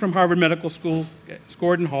the team from Harvard Medical School,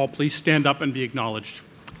 Gordon Hall, please stand up and be acknowledged?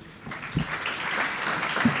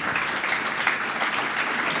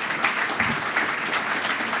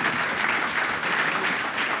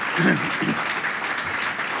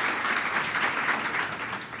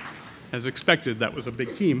 As expected, that was a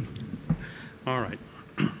big team. All right.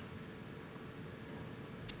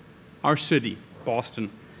 Our city,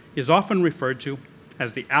 Boston, is often referred to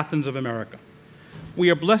as the Athens of America.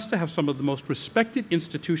 We are blessed to have some of the most respected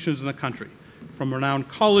institutions in the country, from renowned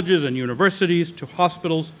colleges and universities to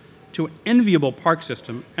hospitals to an enviable park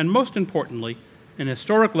system, and most importantly, an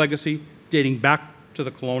historic legacy dating back to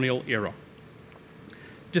the colonial era.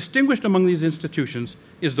 Distinguished among these institutions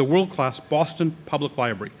is the world-class Boston Public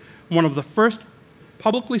Library, one of the first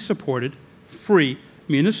publicly supported, free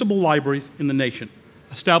municipal libraries in the nation,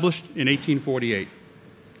 established in 1848.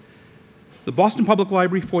 The Boston Public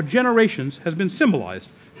Library for generations has been symbolized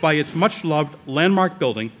by its much-loved landmark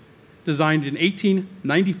building designed in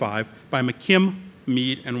 1895 by McKim,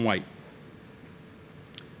 Mead, and White.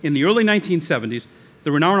 In the early 1970s,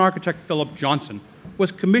 the renowned architect Philip Johnson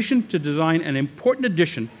was commissioned to design an important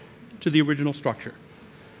addition to the original structure.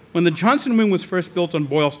 When the Johnson Wing was first built on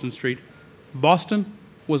Boylston Street, Boston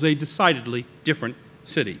was a decidedly different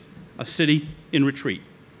city, a city in retreat.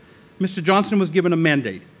 Mr. Johnson was given a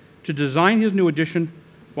mandate to design his new addition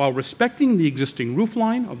while respecting the existing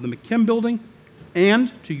roofline of the McKim building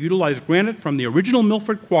and to utilize granite from the original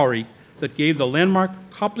Milford quarry that gave the landmark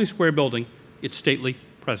Copley Square building its stately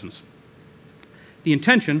presence. The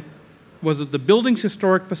intention was that the building's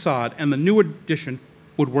historic facade and the new addition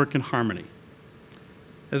would work in harmony.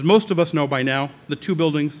 As most of us know by now, the two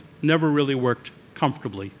buildings never really worked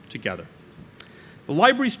comfortably together. The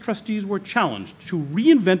library's trustees were challenged to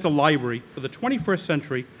reinvent a library for the 21st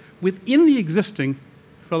century within the existing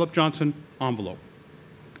Philip Johnson envelope.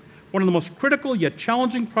 One of the most critical yet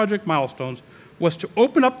challenging project milestones was to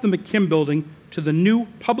open up the McKim building to the new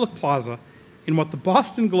public plaza in what the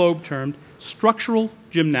Boston Globe termed structural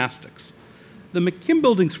gymnastics. The McKim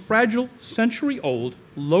building's fragile, century-old,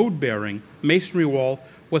 load-bearing masonry wall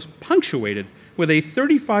was punctuated with a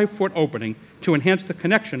 35-foot opening to enhance the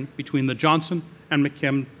connection between the Johnson and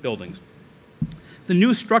McKim buildings. The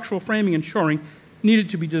new structural framing and shoring needed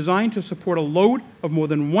to be designed to support a load of more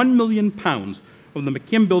than 1 million pounds of the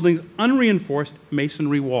McKim building's unreinforced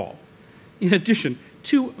masonry wall. In addition,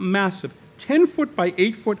 two massive 10-foot by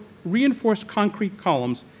 8-foot reinforced concrete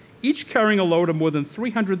columns, each carrying a load of more than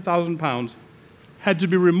 300,000 pounds, had to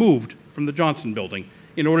be removed from the Johnson building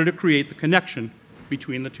in order to create the connection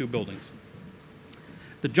between the two buildings.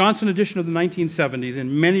 The Johnson addition of the 1970s,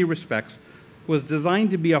 in many respects, was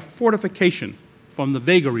designed to be a fortification from the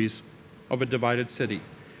vagaries of a divided city.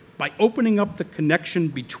 By opening up the connection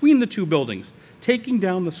between the two buildings, taking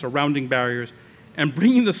down the surrounding barriers, and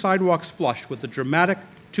bringing the sidewalks flush with the dramatic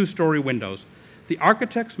two-story windows, the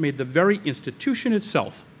architects made the very institution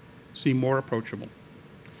itself seem more approachable.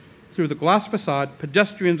 Through the glass facade,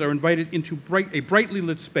 pedestrians are invited into a brightly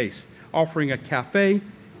lit space, offering a cafe,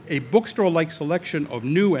 a bookstore-like selection of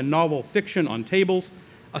new and novel fiction on tables,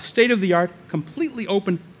 a state-of-the-art, completely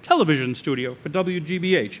open television studio for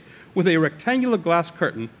WGBH with a rectangular glass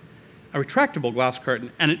curtain, a retractable glass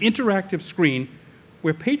curtain, and an interactive screen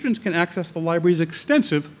where patrons can access the library's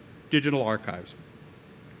extensive digital archives.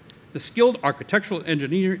 The skilled architectural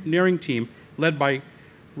engineering team, led by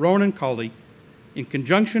Rowan Colley, in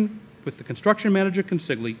conjunction with the construction manager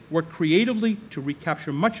Consigli, worked creatively to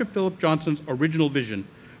recapture much of Philip Johnson's original vision,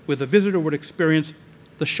 where the visitor would experience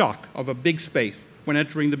the shock of a big space when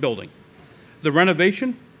entering the building. The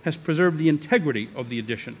renovation has preserved the integrity of the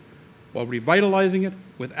addition, while revitalizing it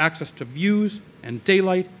with access to views and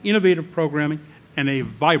daylight, innovative programming, and a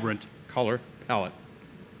vibrant color palette.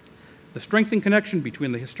 The strengthened connection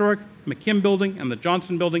between the historic McKim building and the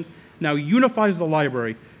Johnson building now unifies the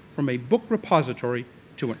library from a book repository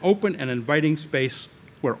to an open and inviting space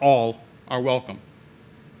where all are welcome.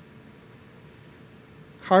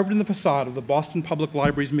 Carved in the facade of the Boston Public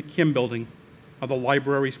Library's McKim building are the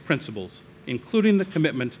library's principles, including the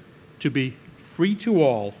commitment to be free to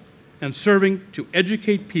all and serving to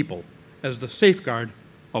educate people as the safeguard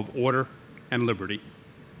of order and liberty.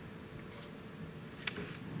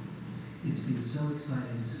 It's been so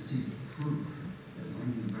exciting to see the proof that when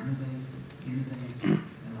you renovate, innovate,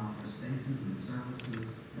 and offer spaces and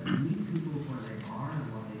services that meet people where they are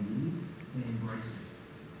and what they need, they embrace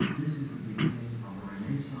it. This is the beginning of a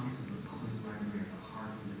renaissance of the public library at the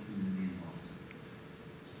heart of the community in Boston.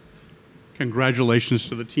 Congratulations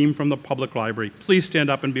to the team from the Public Library. Please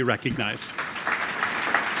stand up and be recognized.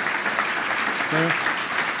 There.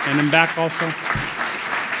 And in back also.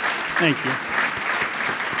 Thank you.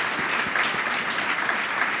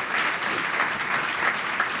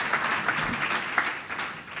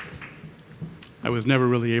 I was never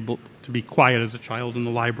really able to be quiet as a child in the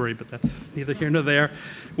library, but that's neither here nor there.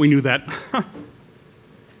 We knew that.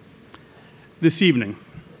 This evening,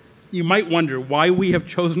 you might wonder why we have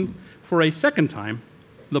chosen for a second time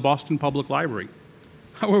the Boston Public Library.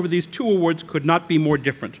 However, these two awards could not be more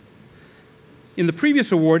different. In the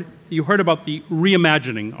previous award, you heard about the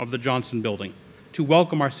reimagining of the Johnson Building to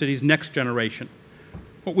welcome our city's next generation.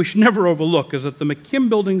 What we should never overlook is that the McKim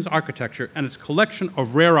Building's architecture and its collection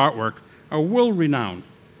of rare artwork are world-renowned.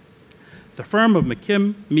 The firm of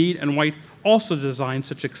McKim, Mead, and White also designed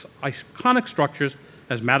such iconic structures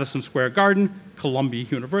as Madison Square Garden, Columbia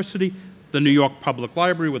University, the New York Public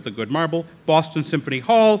Library with the good marble, Boston Symphony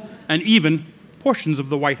Hall, and even portions of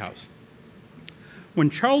the White House. When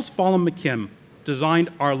Charles Follen McKim designed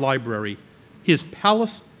our library, his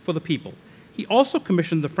Palace for the People, he also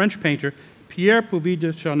commissioned the French painter Pierre Puvis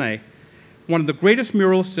de Charnay, one of the greatest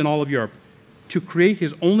muralists in all of Europe, to create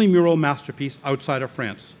his only mural masterpiece outside of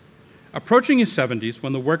France. Approaching his 70s,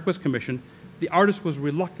 when the work was commissioned, the artist was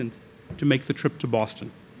reluctant to make the trip to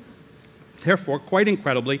Boston. Therefore, quite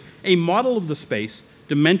incredibly, a model of the space,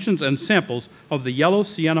 dimensions, and samples of the yellow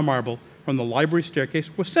sienna marble from the library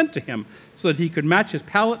staircase was sent to him so that he could match his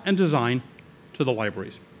palette and design to the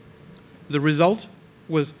library's. The result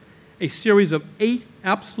was a series of 8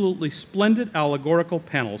 absolutely splendid allegorical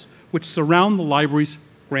panels which surround the library's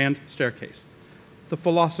grand staircase. The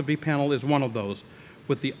philosophy panel is one of those,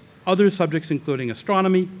 with the other subjects including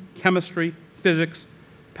astronomy, chemistry, physics,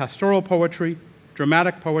 pastoral poetry,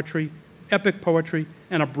 dramatic poetry, epic poetry,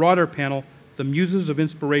 and a broader panel, the Muses of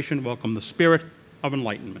Inspiration welcome the spirit of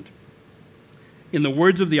enlightenment. In the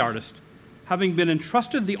words of the artist, having been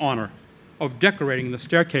entrusted the honor of decorating the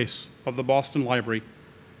staircase of the Boston Library,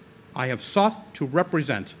 I have sought to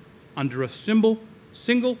represent, under a single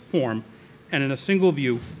form and in a single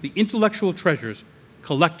view, the intellectual treasures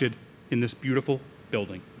collected in this beautiful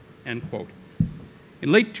building, end quote.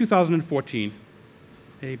 In late 2014,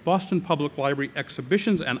 a Boston Public Library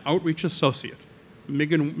exhibitions and outreach associate,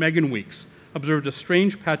 Megan Weeks, observed a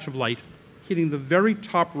strange patch of light hitting the very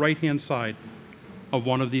top right-hand side of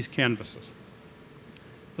one of these canvases.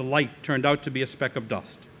 The light turned out to be a speck of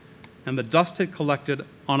dust, and the dust had collected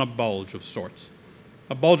on a bulge of sorts.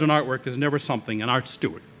 A bulge in artwork is never something an art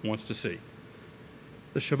steward wants to see.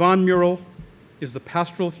 The Chauvin mural is the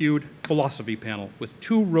pastoral-hued philosophy panel with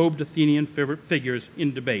 2 robed Athenian figures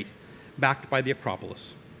in debate, backed by the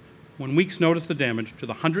Acropolis. When Weeks noticed the damage to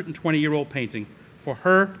the 120-year-old painting, for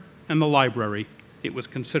her and the library, it was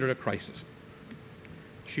considered a crisis.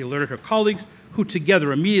 She alerted her colleagues, who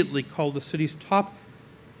together immediately called the city's top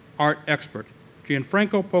art expert,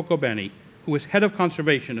 Gianfranco Poccobeni, who is head of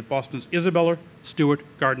conservation at Boston's Isabella Stewart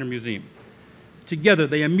Gardner Museum. Together,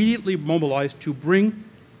 they immediately mobilized to bring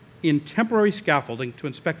in temporary scaffolding to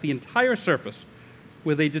inspect the entire surface,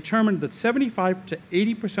 where they determined that 75 to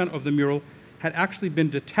 80% of the mural had actually been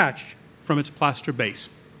detached from its plaster base.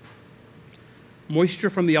 Moisture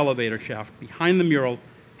from the elevator shaft behind the mural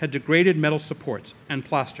had degraded metal supports and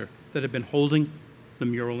plaster that had been holding the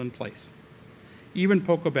mural in place. Even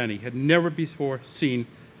Poccobeni had never before seen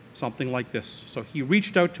something like this, so he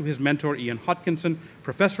reached out to his mentor, Ian Hodkinson,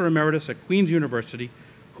 professor emeritus at Queen's University,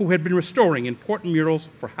 who had been restoring important murals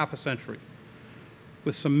for half a century.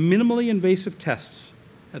 With some minimally invasive tests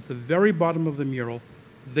at the very bottom of the mural,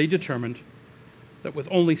 they determined that with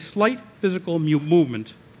only slight physical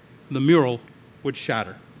movement, the mural would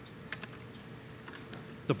shatter.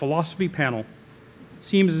 The philosophy panel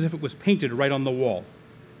seems as if it was painted right on the wall,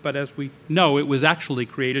 but as we know, it was actually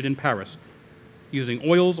created in Paris using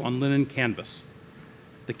oils on linen canvas.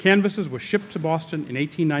 The canvases were shipped to Boston in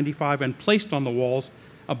 1895 and placed on the walls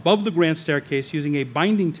above the grand staircase using a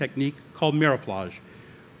binding technique called miraflage.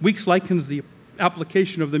 Weeks likens the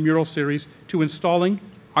application of the mural series to installing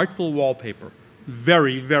artful wallpaper,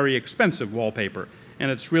 very, very expensive wallpaper, and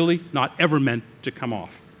it's really not ever meant to come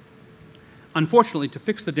off. Unfortunately, to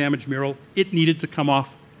fix the damaged mural, it needed to come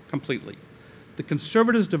off completely. the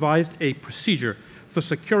Conservatives devised a procedure for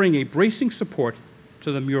securing a bracing support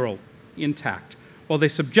to the mural intact, while they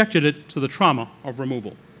subjected it to the trauma of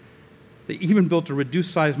removal. They even built a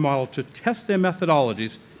reduced-size model to test their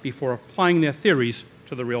methodologies before applying their theories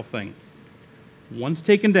to the real thing. Once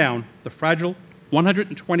taken down, the fragile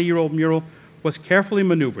 120-year-old mural was carefully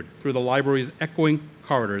maneuvered through the library's echoing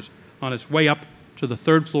corridors on its way up to the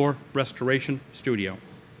third-floor restoration studio.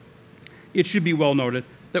 It should be well noted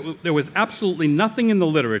that there was absolutely nothing in the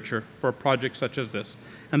literature for a project such as this,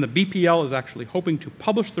 and the BPL is actually hoping to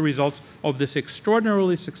publish the results of this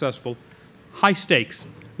extraordinarily successful, high-stakes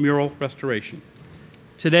mural restoration.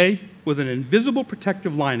 Today, with an invisible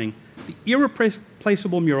protective lining, the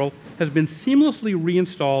irreplaceable mural has been seamlessly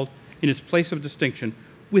reinstalled in its place of distinction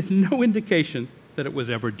with no indication that it was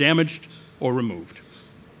ever damaged or removed.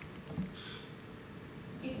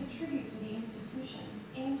 It's a tribute to the institution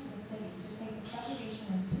and to the city to take the preservation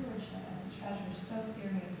and stewardship of its treasures so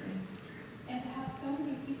seriously, and to have so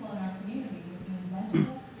many people in our community with the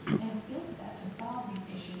inventiveness and skill set to solve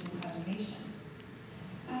these issues of preservation.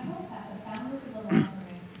 I hope that the founders of the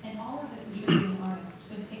library and all of the contributing artists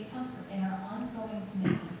would take comfort in our ongoing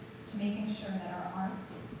commitment to making sure that our art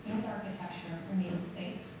and architecture remains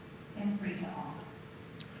safe and free to all.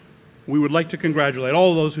 We would like to congratulate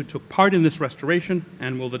all those who took part in this restoration,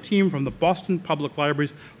 and will the team from the Boston Public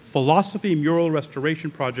Library's Philosophy Mural Restoration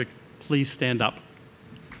Project please stand up?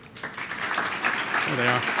 There they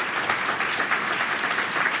are.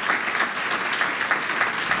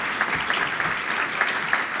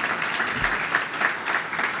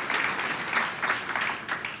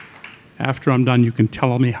 After I'm done, you can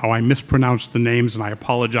tell me how I mispronounced the names, and I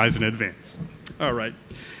apologize in advance. All right.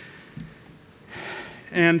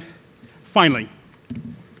 And finally,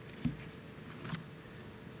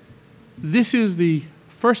 this is the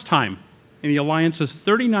first time in the Alliance's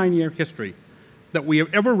 39-year history that we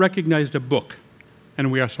have ever recognized a book,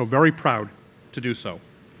 and we are so very proud to do so.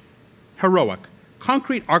 Heroic: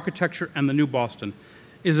 Concrete Architecture and the New Boston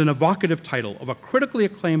is an evocative title of a critically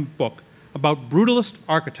acclaimed book about brutalist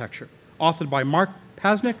architecture, authored by Mark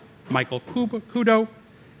Pasnick, Michael Kudo,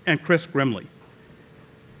 and Chris Grimley.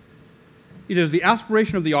 It is the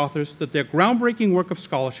aspiration of the authors that their groundbreaking work of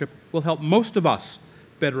scholarship will help most of us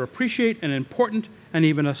better appreciate an important and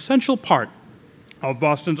even essential part of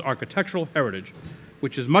Boston's architectural heritage,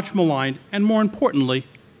 which is much maligned and, more importantly,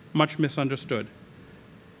 much misunderstood.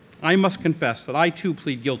 I must confess that I too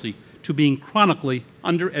plead guilty to being chronically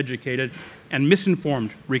undereducated and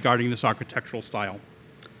misinformed regarding this architectural style.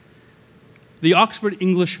 The Oxford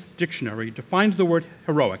English Dictionary defines the word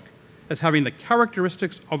heroic as having the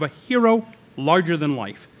characteristics of a hero larger than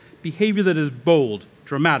life, behavior that is bold,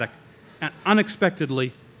 dramatic, and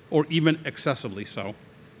unexpectedly or even excessively so.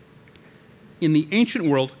 In the ancient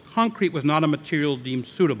world, concrete was not a material deemed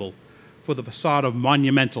suitable for the facade of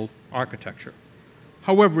monumental architecture.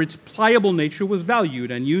 However, its pliable nature was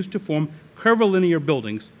valued and used to form curvilinear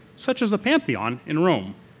buildings, such as the Pantheon in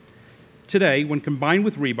Rome. Today, when combined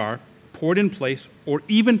with rebar, poured in place, or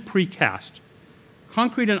even precast,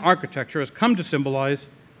 concrete in architecture has come to symbolize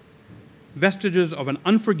vestiges of an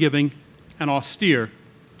unforgiving and austere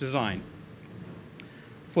design.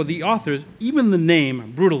 For the authors, even the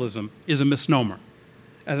name brutalism is a misnomer,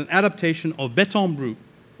 as an adaptation of béton brut,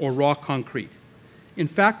 or raw concrete. In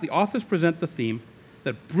fact, the authors present the theme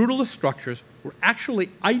that brutalist structures were actually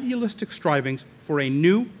idealistic strivings for a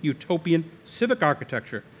new utopian civic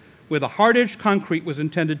architecture, where the hard-edged concrete was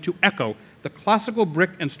intended to echo the classical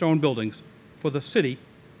brick and stone buildings for the city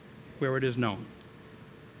where it is known.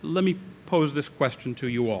 Let me pose this question to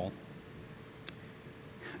you all.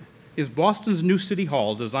 Is Boston's new City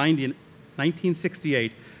Hall, designed in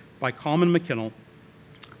 1968 by Coleman McKinnell,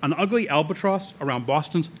 an ugly albatross around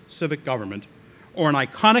Boston's civic government, or an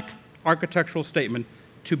iconic architectural statement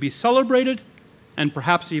to be celebrated and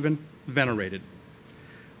perhaps even venerated?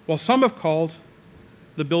 While some have called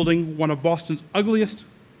the building one of Boston's ugliest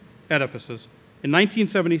edifices, in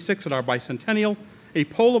 1976 at our bicentennial, a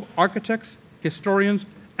poll of architects, historians,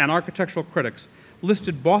 and architectural critics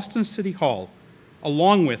listed Boston City Hall,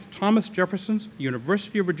 along with Thomas Jefferson's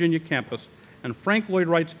University of Virginia campus and Frank Lloyd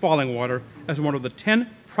Wright's Fallingwater, as one of the 10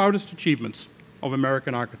 proudest achievements of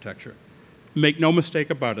American architecture. Make no mistake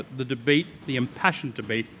about it, the debate, the impassioned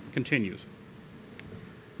debate, continues.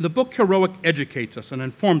 The book Heroic educates us and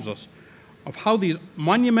informs us of how these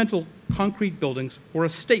monumental concrete buildings were a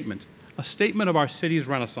statement of our city's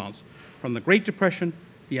renaissance, from the Great Depression,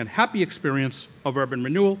 the unhappy experience of urban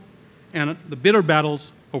renewal, and the bitter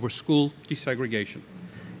battles over school desegregation.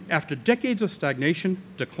 After decades of stagnation,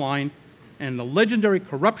 decline, and the legendary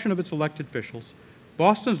corruption of its elected officials,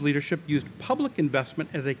 Boston's leadership used public investment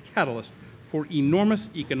as a catalyst for enormous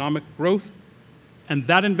economic growth, and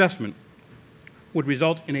that investment would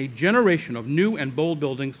result in a generation of new and bold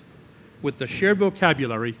buildings with the shared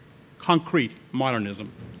vocabulary, concrete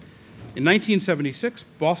modernism. In 1976,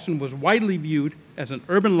 Boston was widely viewed as an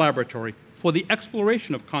urban laboratory for the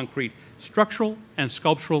exploration of concrete structural and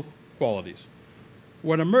sculptural qualities.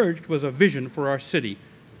 What emerged was a vision for our city's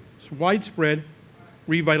widespread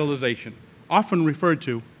revitalization, often referred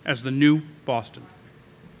to as the New Boston.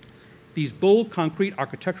 These bold concrete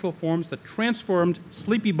architectural forms that transformed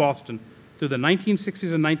sleepy Boston through the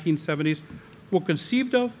 1960s and 1970s were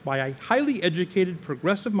conceived of by a highly educated,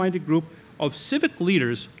 progressive-minded group of civic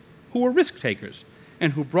leaders who were risk takers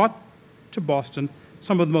and who brought to Boston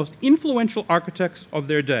some of the most influential architects of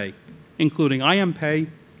their day, including I.M. Pei,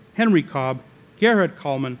 Henry Cobb, Gerhard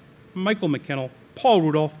Kallman, Michael McKinnell, Paul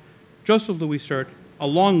Rudolph, Joseph Louis Sert,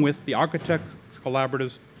 along with the Architects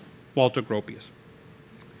Collaborative's Walter Gropius.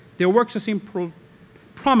 Their works are seen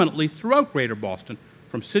prominently throughout Greater Boston,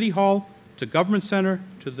 from City Hall to Government Center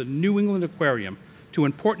to the New England Aquarium to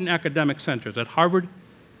important academic centers at Harvard,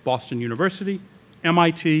 Boston University,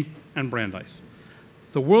 MIT, and Brandeis.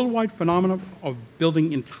 The worldwide phenomenon of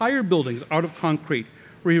building entire buildings out of concrete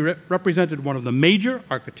represented one of the major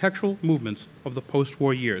architectural movements of the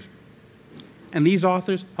post-war years. And these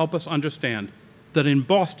authors help us understand that in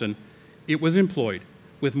Boston, it was employed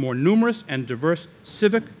with more numerous and diverse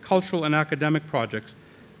civic, cultural, and academic projects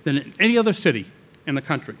than in any other city in the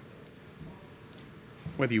country.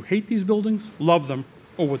 Whether you hate these buildings, love them,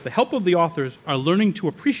 or with the help of the authors are learning to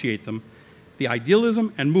appreciate them, the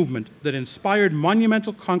idealism and movement that inspired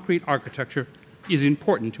monumental concrete architecture is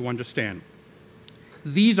important to understand.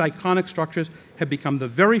 These iconic structures have become the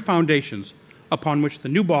very foundations upon which the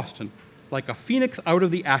New Boston, like a phoenix out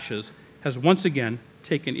of the ashes, has once again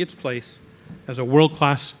taken its place as a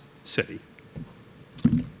world-class city.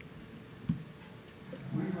 We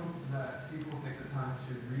hope that people take the time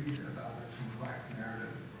to read about this complex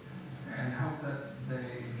narrative and hope that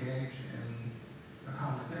they engage in a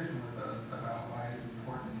conversation with us about why it is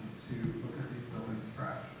important to look at these buildings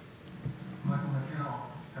fresh. Michael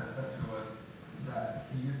McKinnell has said to us that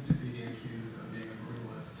he used to be accused of being a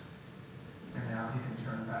brutalist, and now he can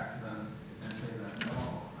turn back to them and say that,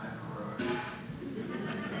 no, I'm heroic.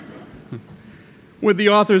 Would the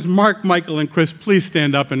authors Mark, Michael, and Chris please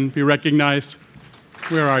stand up and be recognized?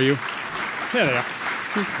 Where are you? There they are.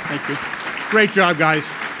 Thank you. Great job, guys.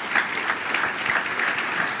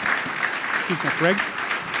 Greg?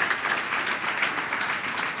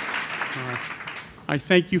 I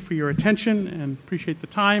thank you for your attention and appreciate the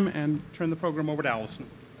time and turn the program over to Allison.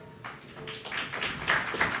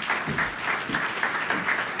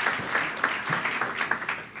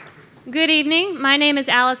 Good evening. My name is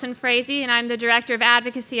Allison Frazee, and I'm the Director of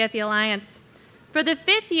Advocacy at the Alliance. For the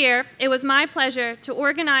 5th year, it was my pleasure to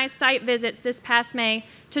organize site visits this past May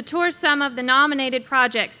to tour some of the nominated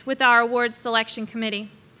projects with our awards selection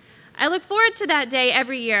committee. I look forward to that day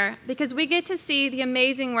every year because we get to see the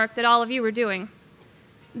amazing work that all of you are doing.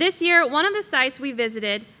 This year, one of the sites we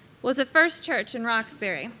visited was a First Church in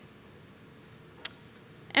Roxbury.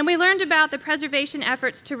 And we learned about the preservation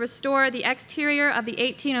efforts to restore the exterior of the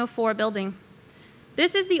 1804 building.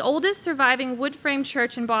 This is the oldest surviving wood-frame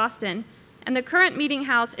church in Boston, and the current meeting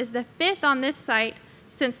house is the 5th on this site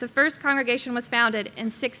since the first congregation was founded in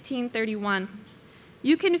 1631.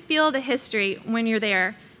 You can feel the history when you're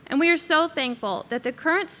there, and we are so thankful that the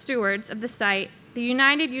current stewards of the site, the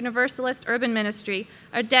United Universalist Urban Ministry,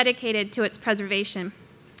 are dedicated to its preservation.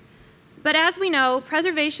 But as we know,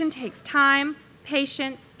 preservation takes time,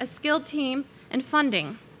 patience, a skilled team, and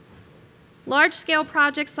funding. Large-scale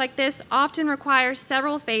projects like this often require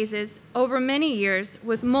several phases over many years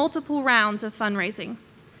with multiple rounds of fundraising.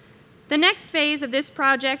 The next phase of this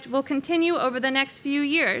project will continue over the next few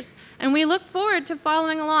years, and we look forward to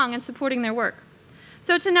following along and supporting their work.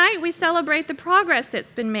 So tonight we celebrate the progress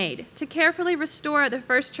that's been made to carefully restore the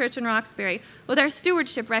First Church in Roxbury with our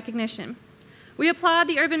stewardship recognition. We applaud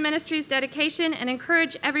the Urban Ministry's dedication and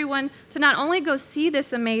encourage everyone to not only go see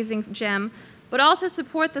this amazing gem, but also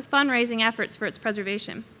support the fundraising efforts for its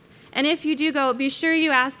preservation. And if you do go, be sure you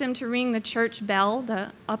ask them to ring the church bell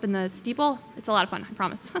up in the steeple. It's a lot of fun, I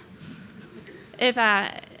promise. If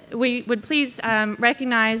we would please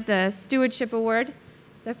recognize the Stewardship Award,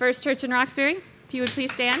 the First Church in Roxbury. If you would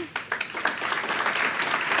please stand.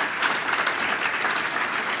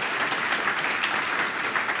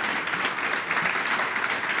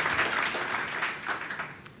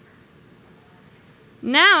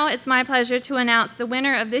 Now it's my pleasure to announce the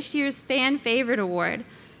winner of this year's Fan Favorite Award.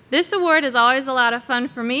 This award is always a lot of fun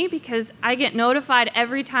for me because I get notified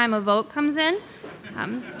every time a vote comes in,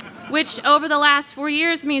 which over the last 4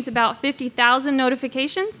 years means about 50,000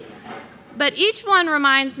 notifications. But each one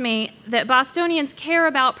reminds me that Bostonians care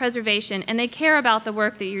about preservation and they care about the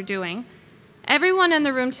work that you're doing. Everyone in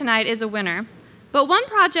the room tonight is a winner, but one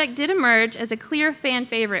project did emerge as a clear fan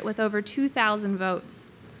favorite with over 2,000 votes.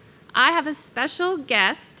 I have a special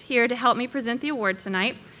guest here to help me present the award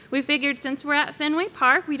tonight. We figured since we're at Fenway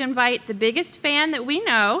Park, we'd invite the biggest fan that we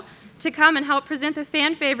know to come and help present the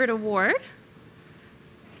Fan Favorite Award.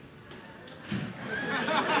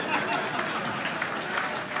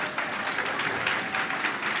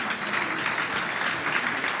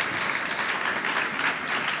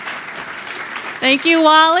 Thank you,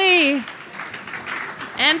 Wally.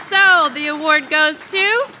 And so the award goes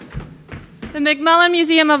to the McMullen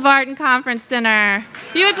Museum of Art and Conference Center.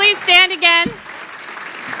 If you would please stand again.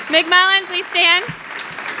 McMullen, please stand.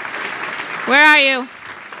 Where are you?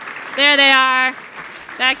 There they are,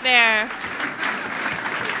 back there.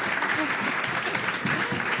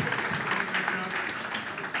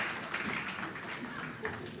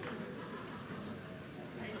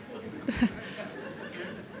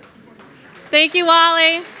 Thank you,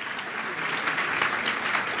 Wally.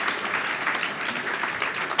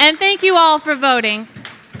 And thank you all for voting.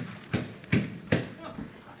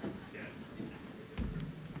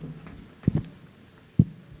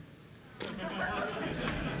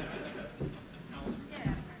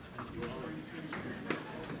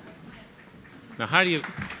 Now, how do you,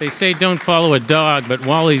 they say don't follow a dog, but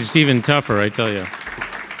Wally's even tougher, I tell you.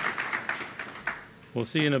 We'll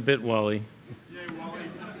see you in a bit, Wally.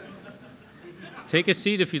 Take a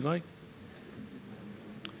seat if you'd like.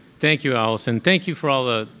 Thank you, Allison. Thank you for all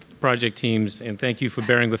the project teams, and thank you for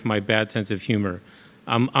bearing with my bad sense of humor.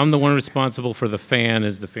 I'm the one responsible for the fan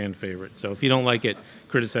as the fan favorite, so if you don't like it,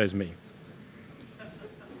 criticize me.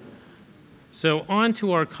 So on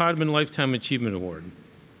to our Codman Lifetime Achievement Award.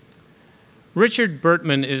 Richard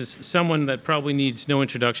Bertman is someone that probably needs no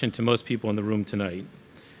introduction to most people in the room tonight.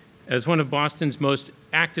 As one of Boston's most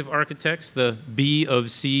active architects, the B of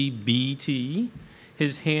CBT,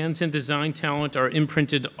 his hands and design talent are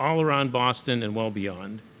imprinted all around Boston and well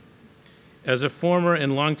beyond. As a former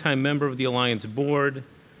and longtime member of the Alliance Board,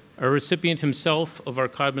 a recipient himself of our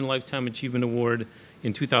Codman Lifetime Achievement Award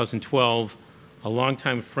in 2012, a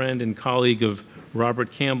longtime friend and colleague of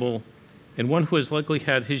Robert Campbell, and one who has likely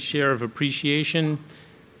had his share of appreciation,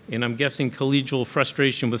 and I'm guessing collegial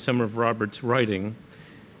frustration with some of Robert's writing,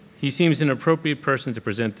 he seems an appropriate person to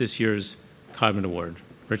present this year's Codman Award.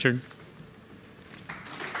 Richard?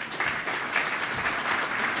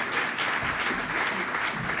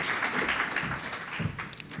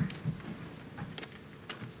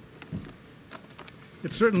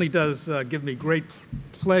 It certainly does give me great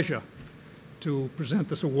pleasure to present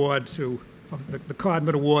this award to the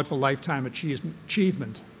Codman Award for Lifetime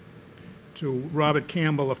Achievement to Robert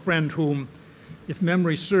Campbell, a friend whom, if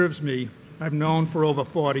memory serves me, I've known for over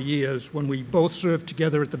 40 years when we both served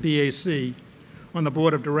together at the BAC on the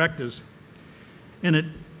board of directors. And it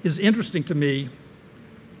is interesting to me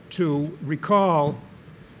to recall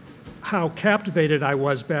how captivated I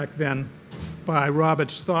was back then by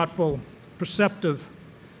Robert's thoughtful, perceptive,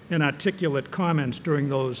 and articulate comments during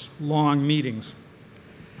those long meetings.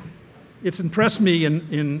 It's impressed me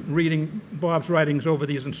in reading Bob's writings over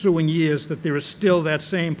these ensuing years that there is still that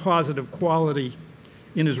same positive quality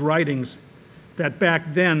in his writings that back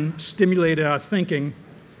then stimulated our thinking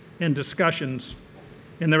and discussions,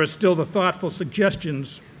 and there are still the thoughtful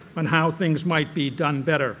suggestions on how things might be done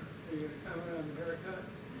better. Are you going to comment on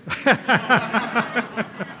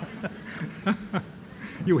the haircut?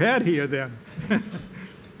 You had here then.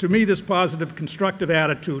 To me, this positive, constructive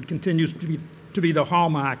attitude continues to be the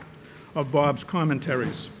hallmark of Bob's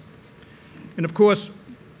commentaries. And of course,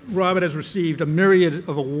 Robert has received a myriad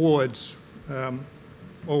of awards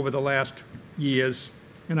over the last years,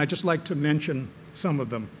 and I'd just like to mention some of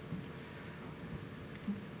them.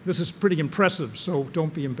 This is pretty impressive, so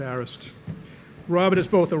don't be embarrassed. Robert is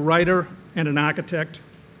both a writer and an architect,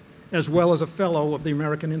 as well as a fellow of the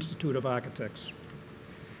American Institute of Architects.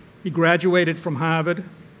 He graduated from Harvard,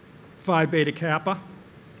 Phi Beta Kappa,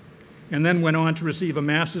 and then went on to receive a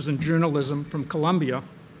master's in journalism from Columbia,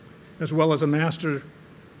 as well as a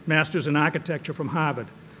master's in architecture from Harvard.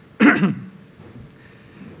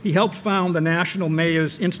 He helped found the National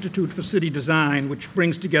Mayor's Institute for City Design, which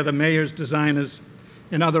brings together mayors, designers,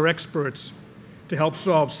 and other experts to help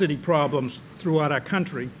solve city problems throughout our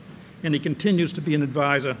country, and he continues to be an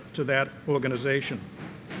advisor to that organization.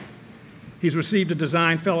 He's received a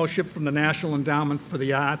design fellowship from the National Endowment for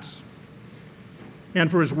the Arts. and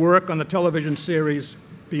for his work on the television series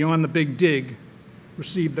Beyond the Big Dig,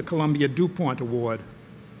 received the Columbia DuPont Award.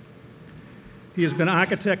 He has been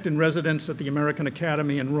architect in residence at the American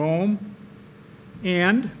Academy in Rome,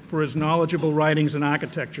 and for his knowledgeable writings in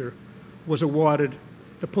architecture, was awarded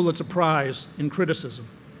the Pulitzer Prize in criticism.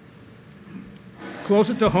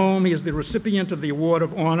 Closer to home, he is the recipient of the Award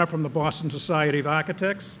of Honor from the Boston Society of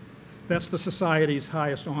Architects. That's the Society's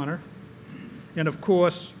highest honor. And of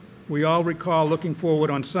course, we all recall looking forward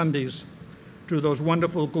on Sundays to those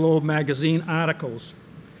wonderful Globe magazine articles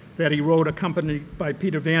that he wrote accompanied by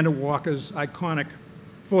Peter Van der Walker's iconic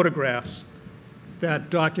photographs that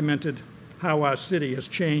documented how our city has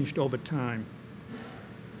changed over time.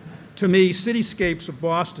 To me, Cityscapes of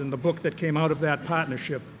Boston, the book that came out of that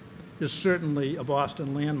partnership, is certainly a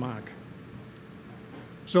Boston landmark.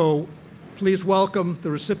 So please welcome the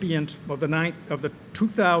recipient of the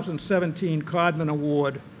 2017 Codman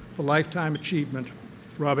Award for Lifetime Achievement,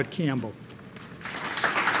 Robert Campbell.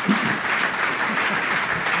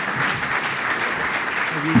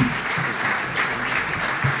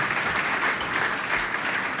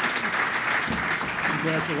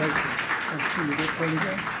 Congratulations.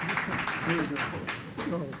 There you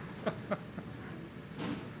go.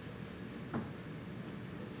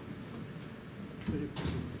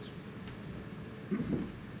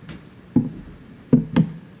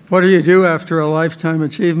 What do you do after a Lifetime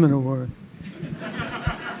Achievement Award?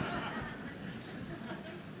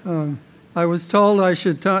 I was told I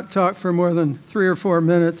should talk for more than 3 or 4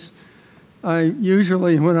 minutes. I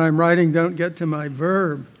usually, when I'm writing, don't get to my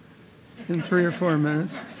verb in 3 or 4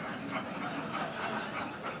 minutes.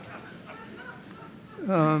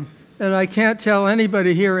 And I can't tell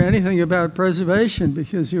anybody here anything about preservation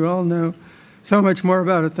because you all know so much more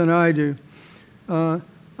about it than I do. I'm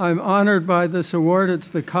honored by this award. It's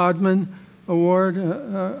the Codman Award,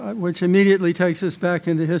 which immediately takes us back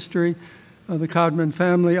into history. The Codman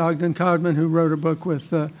family, Ogden Codman, who wrote a book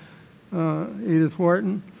with Edith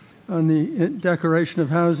Wharton on the decoration of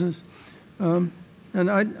houses. And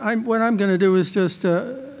what I'm going to do is just,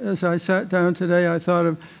 as I sat down today, I thought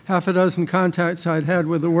of half a dozen contacts I'd had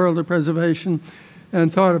with the world of preservation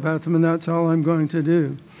and thought about them, and that's all I'm going to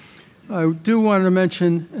do. I do want to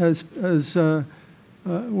mention, as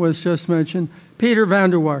was just mentioned, Peter Van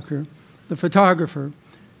der Walker, the photographer,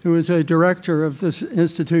 who is a director of this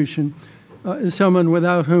institution, is someone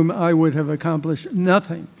without whom I would have accomplished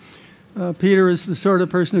nothing. Peter is the sort of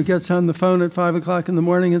person who gets on the phone at 5 o'clock in the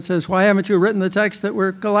morning and says, "Why haven't you written the text that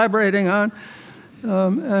we're collaborating on?"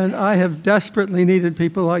 And I have desperately needed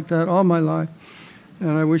people like that all my life, and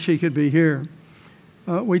I wish he could be here.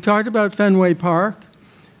 We talked about Fenway Park.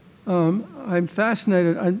 I'm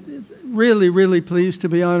fascinated. I'm really, really pleased to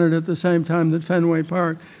be honored at the same time that Fenway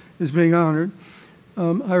Park is being honored.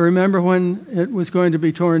 I remember when it was going to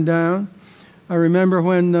be torn down. I remember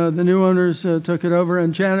when the new owners took it over,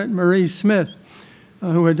 and Janet Marie Smith,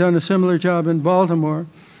 who had done a similar job in Baltimore,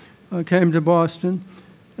 came to Boston.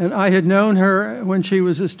 And I had known her when she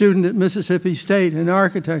was a student at Mississippi State in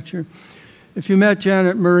architecture. If you met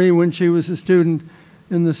Janet Marie when she was a student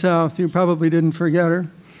in the South, you probably didn't forget her.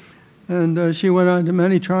 And she went on to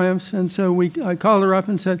many triumphs. And so I called her up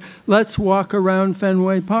and said, "Let's walk around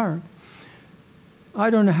Fenway Park." I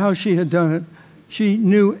don't know how she had done it. She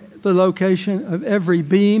knew the location of every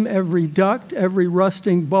beam, every duct, every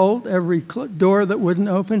rusting bolt, every door that wouldn't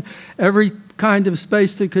open, every kind of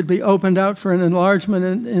space that could be opened out for an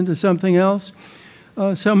enlargement into something else.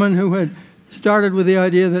 Someone who had started with the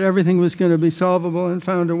idea that everything was going to be solvable and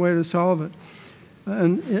found a way to solve it.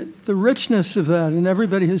 And the richness of that, and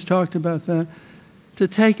everybody has talked about that, to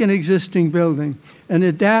take an existing building and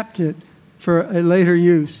adapt it for a later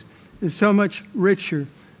use is so much richer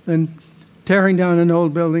than tearing down an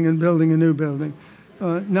old building and building a new building.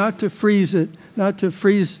 Not to freeze it, not to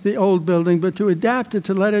freeze the old building, but to adapt it,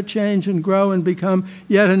 to let it change and grow and become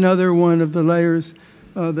yet another one of the layers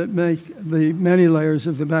that make the many layers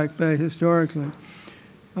of the Back Bay historically.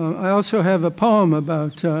 I also have a poem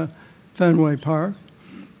about Fenway Park.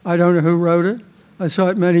 I don't know who wrote it. I saw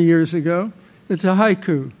it many years ago. It's a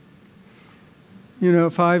haiku. You know,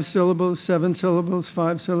 5 syllables, 7 syllables,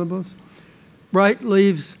 5 syllables. Bright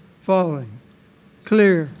leaves falling,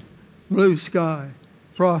 clear blue sky,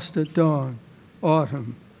 frost at dawn,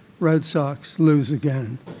 autumn, Red Sox lose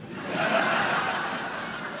again.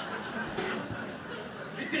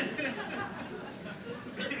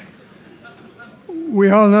 We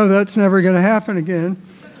all know that's never going to happen again,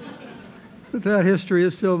 but that history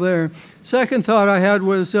is still there. Second thought I had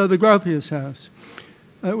was the Gropius House.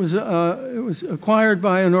 It was acquired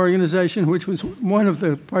by an organization which was one of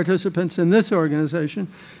the participants in this organization,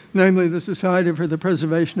 namely the Society for the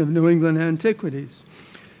Preservation of New England Antiquities.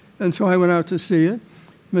 And so I went out to see it.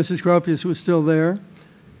 Mrs. Gropius was still there.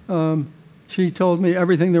 She told me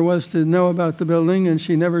everything there was to know about the building, and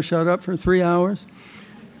she never shut up for 3 hours.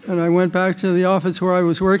 And I went back to the office where I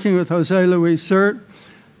was working with Jose Luis Cert.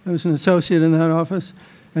 I was an associate in that office.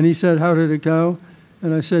 And he said, "How did it go?"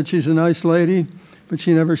 And I said, "She's a nice lady, but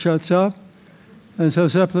she never shuts up." And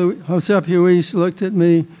Josep Luis looked at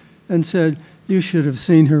me and said, "You should have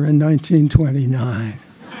seen her in 1929.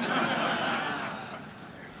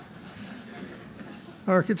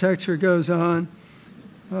 Architecture goes on.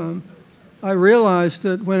 I realized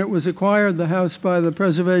that when it was acquired, the house, by the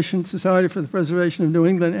Society for the Preservation of New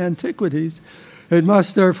England Antiquities, it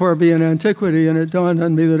must therefore be an antiquity, and it dawned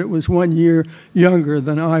on me that it was 1 year younger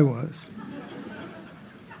than I was.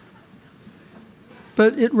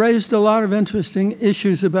 But it raised a lot of interesting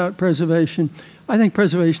issues about preservation. I think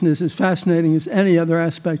preservation is as fascinating as any other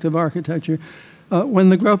aspect of architecture. When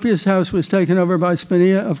the Gropius house was taken over by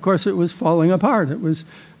Spinia, of course it was falling apart. It was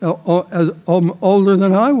older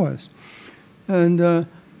than I was. And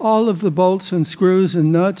all of the bolts and screws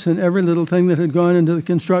and nuts and every little thing that had gone into the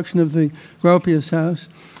construction of the Gropius house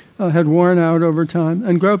had worn out over time.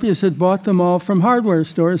 And Gropius had bought them all from hardware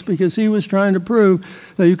stores because he was trying to prove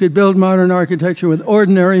that you could build modern architecture with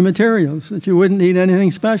ordinary materials, that you wouldn't need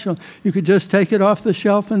anything special. You could just take it off the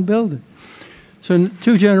shelf and build it. So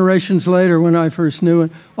 2 generations later, when I first knew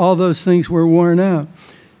it, all those things were worn out.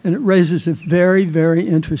 And it raises a very, very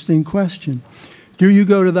interesting question. Do you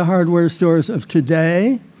go to the hardware stores of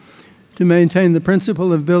today to maintain the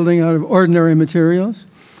principle of building out of ordinary materials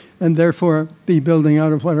and therefore be building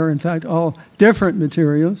out of what are in fact all different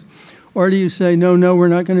materials? Or do you say, no, we're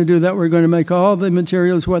not going to do that. We're going to make all the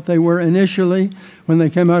materials what they were initially when they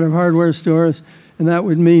came out of hardware stores, and that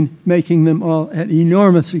would mean making them all at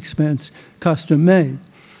enormous expense, custom made.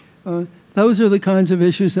 Those are the kinds of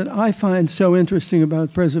issues that I find so interesting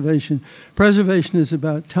about preservation. Preservation is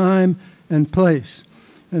about time and place.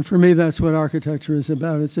 And for me, that's what architecture is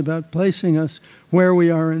about. It's about placing us where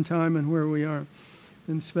we are in time and where we are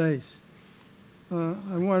in space. I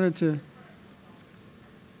wanted to,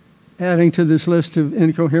 adding to this list of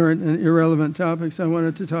incoherent and irrelevant topics, I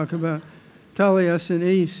wanted to talk about Taliesin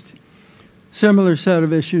East. Similar set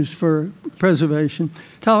of issues for preservation.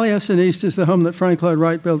 Taliesin East is the home that Frank Lloyd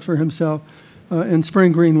Wright built for himself in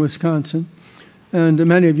Spring Green, Wisconsin. And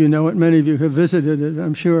many of you know it. Many of you have visited it,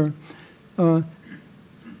 I'm sure.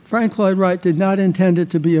 Frank Lloyd Wright did not intend it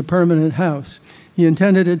to be a permanent house. He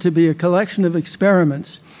intended it to be a collection of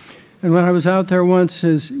experiments. And when I was out there once,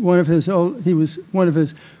 one of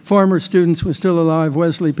his former students was still alive,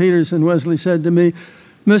 Wesley Peters, and Wesley said to me,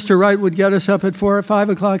 Mr. Wright would get us up at 4 or 5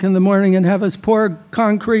 o'clock in the morning and have us pour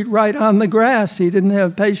concrete right on the grass. He didn't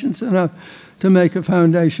have patience enough to make a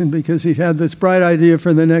foundation because he'd had this bright idea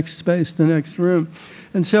for the next space, the next room.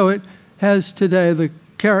 And so it has today the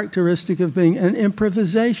characteristic of being an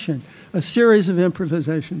improvisation, a series of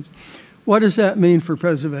improvisations. What does that mean for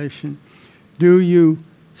preservation? Do you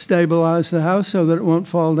stabilize the house so that it won't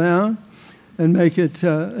fall down and make it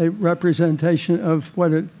a representation of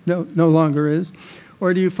what it no longer is?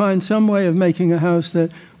 Or do you find some way of making a house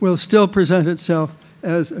that will still present itself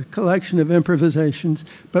as a collection of improvisations,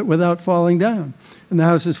 but without falling down? And the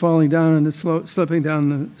house is falling down and it's slipping down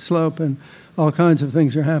the slope and all kinds of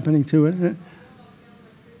things are happening to it.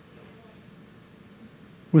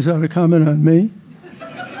 Was that a comment on me?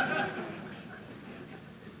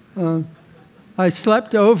 I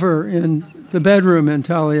slept over in the bedroom in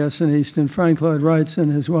Taliesin East in Frank Lloyd Wright's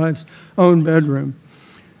and his wife's own bedroom.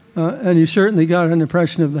 And you certainly got an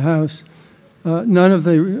impression of the house. None of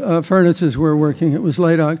the furnaces were working. It was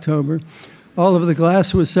late October. All of the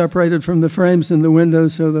glass was separated from the frames in the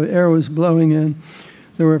windows, so the air was blowing in.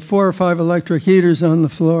 There were 4 or 5 electric heaters on the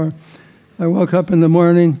floor. I woke up in the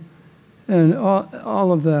morning, and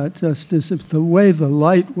all of that, just as if the way the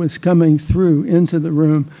light was coming through into the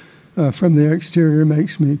room from the exterior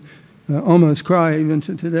makes me almost cry even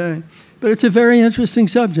to today. But it's a very interesting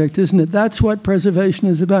subject, isn't it? That's what preservation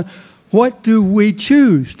is about. What do we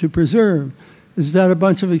choose to preserve? Is that a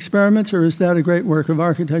bunch of experiments, or is that a great work of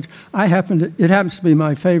architecture? It happens to be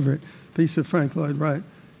my favorite piece of Frank Lloyd Wright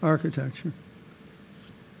architecture.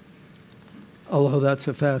 Although that's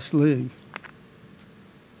a fast league.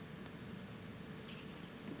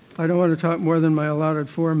 I don't want to talk more than my allotted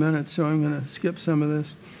 4 minutes, so I'm going to skip some of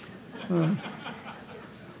this.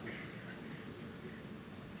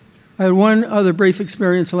 I had one other brief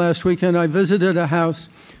experience last weekend. I visited a house.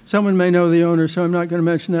 Someone may know the owner, so I'm not going to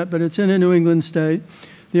mention that, but it's in a New England state.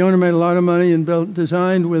 The owner made a lot of money and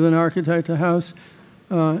designed with an architect a house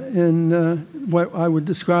in what I would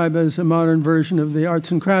describe as a modern version of the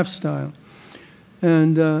arts and crafts style.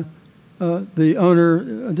 And the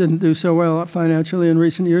owner didn't do so well financially in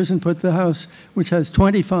recent years and put the house, which has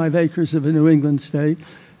 25 acres of a New England state,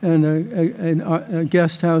 and a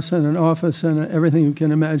guest house and an office and everything you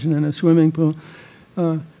can imagine, and a swimming pool,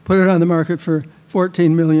 put it on the market for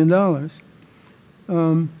 $14 million.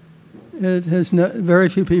 It has very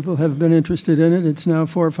few people have been interested in it. It's now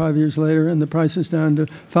 4 or 5 years later, and the price is down to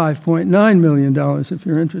 $5.9 million if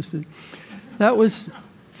you're interested. That was,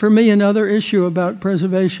 for me, another issue about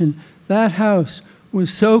preservation. That house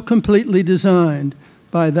was so completely designed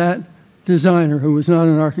by that designer, who was not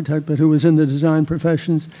an architect, but who was in the design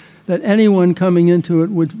professions, that anyone coming into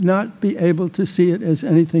it would not be able to see it as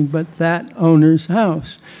anything but that owner's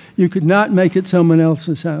house. You could not make it someone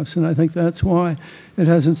else's house, and I think that's why it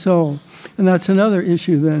hasn't sold. And that's another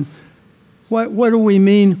issue then. What do we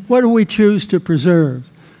mean? What do we choose to preserve?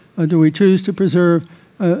 Do we choose to preserve?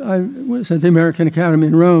 I was at the American Academy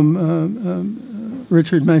in Rome.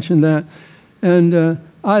 Richard mentioned that. And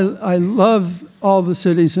I love all the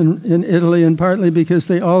cities in Italy, and partly because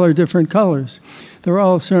they all are different colors. They're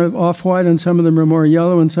all sort of off-white, and some of them are more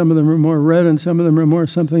yellow, and some of them are more red, and some of them are more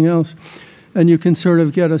something else. And you can sort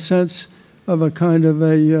of get a sense of a kind of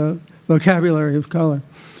a vocabulary of color.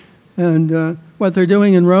 And what they're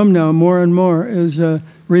doing in Rome now more and more is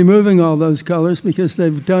removing all those colors, because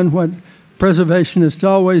they've done what preservationists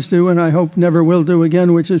always do, and I hope never will do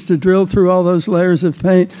again, which is to drill through all those layers of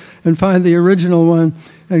paint and find the original one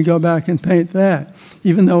and go back and paint that.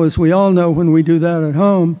 Even though, as we all know, when we do that at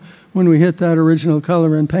home, when we hit that original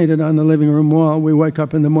color and paint it on the living room wall, we wake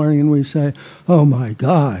up in the morning and we say, oh my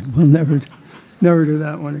God, we'll never do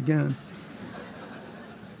that one again.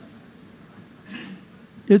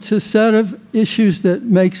 It's a set of issues that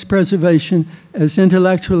makes preservation as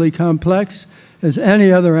intellectually complex as any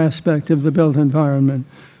other aspect of the built environment.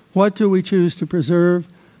 What do we choose to preserve?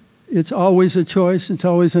 It's always a choice. It's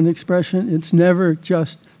always an expression. It's never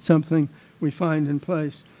just something we find in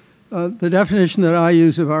place. The definition that I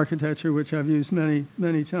use of architecture, which I've used many,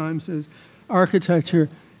 many times, is architecture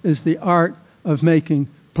is the art of making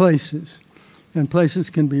places. And places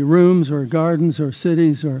can be rooms or gardens or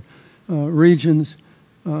cities or regions,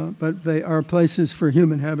 but they are places for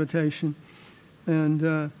human habitation.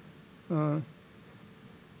 And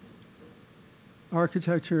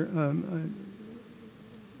architecture,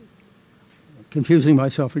 confusing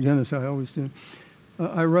myself again, as I always do.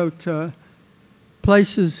 I wrote,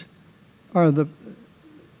 places are the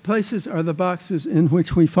boxes in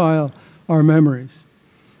which we file our memories.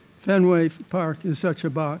 Fenway Park is such a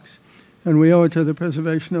box, and we owe it to the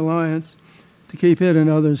Preservation Alliance to keep it and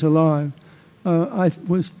others alive. I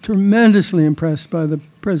was tremendously impressed by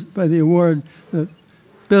the award, the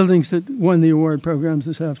buildings that won the award programs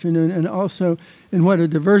this afternoon, and also in what a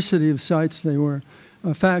diversity of sites they were.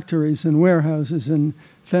 Factories and warehouses and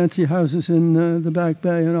fancy houses in the Back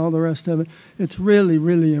Bay and all the rest of it. It's really,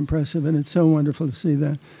 really impressive, and it's so wonderful to see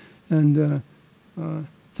that. And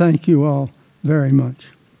thank you all very much.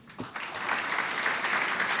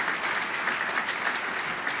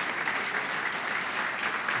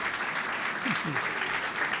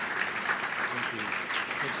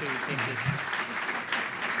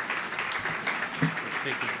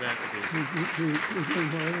 Take this back to you.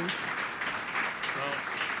 Well,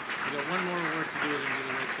 we got one more work to do and then do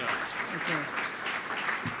the Red Sox. Okay.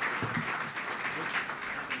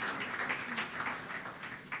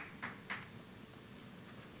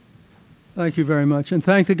 Thank you very much. And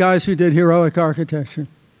thank the guys who did heroic architecture.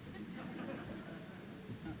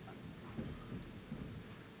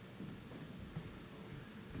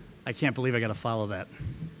 I can't believe I got to follow that.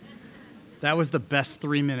 That was the best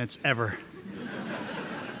 3 minutes ever.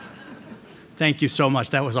 Thank you so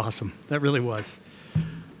much. That was awesome. That really was.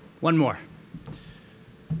 One more.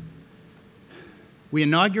 We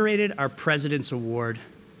inaugurated our President's Award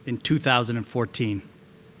in 2014.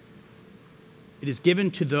 It is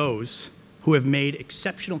given to those who have made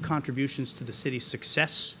exceptional contributions to the city's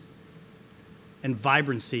success and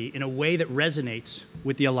vibrancy in a way that resonates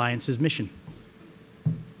with the Alliance's mission,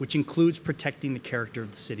 which includes protecting the character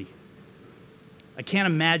of the city. I can't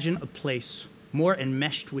imagine a place more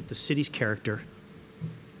enmeshed with the city's character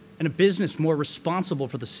and a business more responsible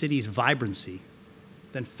for the city's vibrancy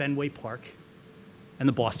than Fenway Park and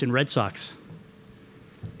the Boston Red Sox.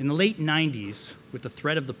 In the late 90s, with the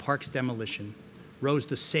threat of the park's demolition, rose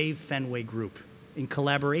the Save Fenway group in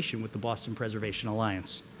collaboration with the Boston Preservation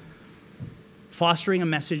Alliance, fostering a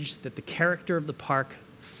message that the character of the park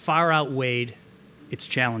far outweighed its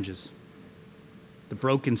challenges. The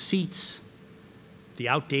broken seats, the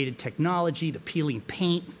outdated technology, the peeling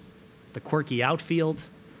paint, the quirky outfield.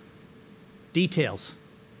 Details.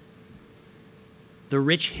 The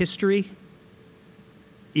rich history,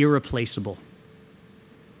 irreplaceable.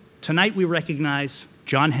 Tonight we recognize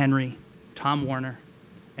John Henry, Tom Warner,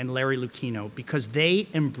 and Larry Lucchino because they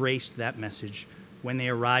embraced that message when they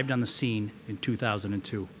arrived on the scene in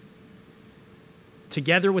 2002.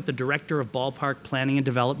 Together with the Director of Ballpark Planning and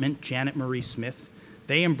Development, Janet Marie Smith,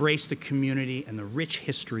 they embraced the community and the rich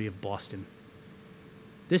history of Boston.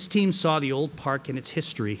 This team saw the old park and its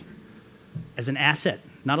history as an asset,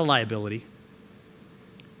 not a liability.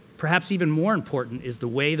 Perhaps even more important is the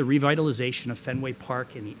way the revitalization of Fenway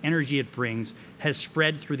Park and the energy it brings has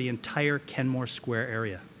spread through the entire Kenmore Square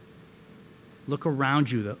area. Look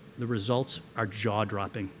around you, the results are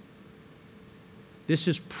jaw-dropping. This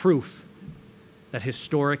is proof that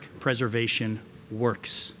historic preservation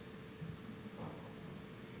works.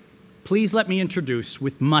 Please let me introduce,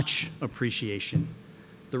 with much appreciation,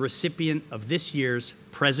 the recipient of this year's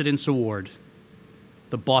President's Award,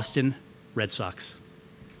 the Boston Red Sox,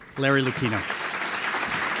 Larry Lucchino.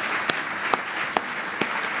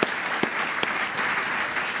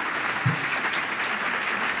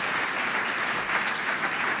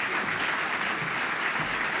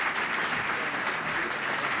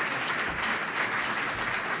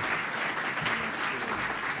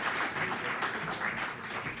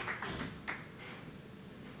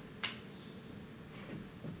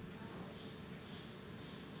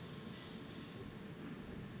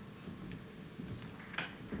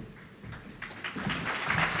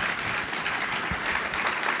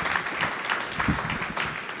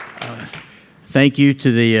 Thank you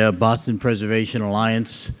to the Boston Preservation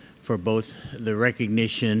Alliance for both the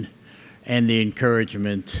recognition and the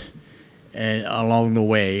encouragement along the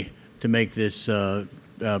way to make this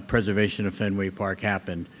preservation of Fenway Park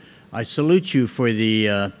happen. I salute you for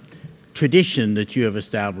the tradition that you have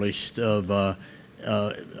established of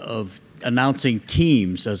announcing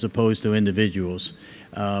teams as opposed to individuals.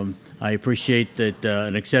 I appreciate that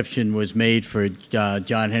an exception was made for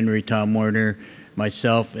John Henry, Tom Warner,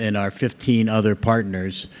 myself, and our 15 other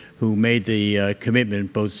partners who made the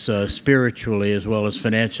commitment both spiritually as well as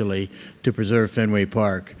financially to preserve Fenway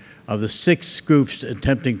Park. Of the 6 groups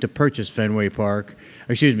attempting to purchase Fenway Park,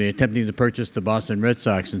 attempting to purchase the Boston Red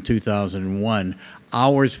Sox in 2001,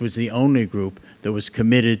 ours was the only group that was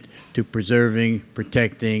committed to preserving,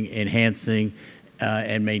 protecting, enhancing,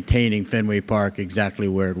 and maintaining Fenway Park exactly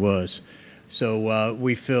where it was. So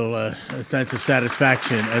we feel a sense of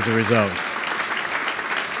satisfaction as a result.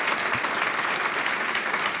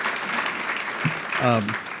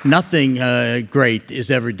 Nothing great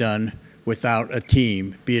is ever done without a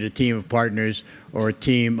team, be it a team of partners or a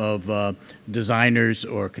team of designers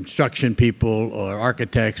or construction people or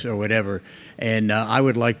architects or whatever. And I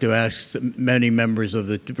would like to ask many members of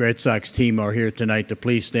the Red Sox team who are here tonight to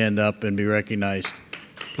please stand up and be recognized.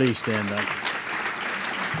 Please stand up.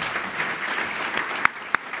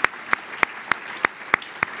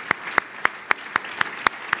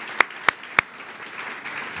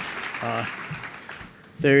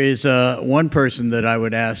 There is one person that I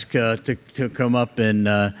would ask to come up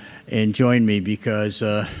and join me because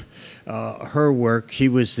her work, she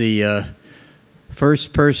was the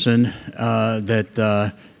first person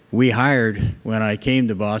that we hired when I came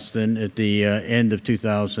to Boston at the end of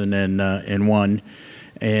 2001,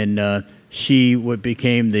 and she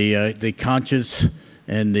became the conscience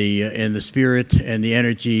and the spirit and the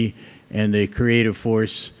energy and the creative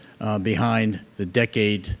force behind the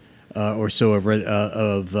decade or so of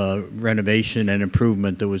renovation and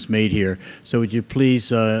improvement that was made here. So would you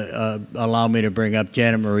please allow me to bring up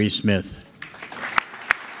Janet Marie Smith.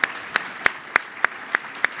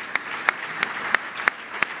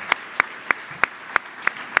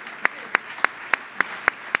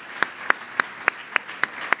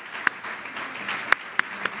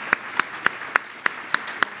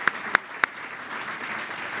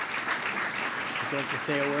 Would you like to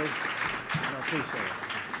say a word? No, please say it.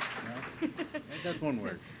 That's one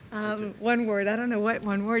word. One word. I don't know what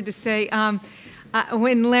one word to say.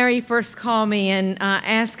 When Larry first called me and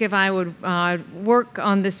asked if I would work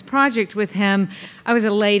on this project with him, I was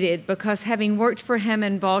elated because having worked for him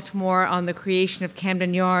in Baltimore on the creation of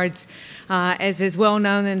Camden Yards, as is well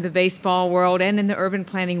known in the baseball world and in the urban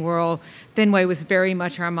planning world, Fenway was very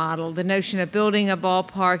much our model. The notion of building a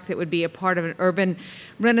ballpark that would be a part of an urban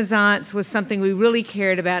renaissance was something we really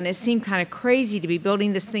cared about, and it seemed kind of crazy to be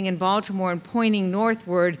building this thing in Baltimore and pointing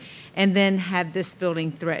northward and then have this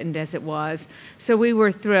building threatened as it was. So we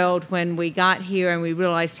were thrilled when we got here and we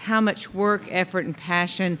realized how much work, effort, and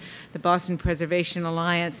passion the Boston Preservation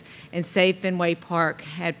Alliance and Save Fenway Park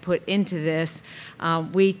had put into this.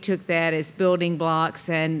 We took that as building blocks,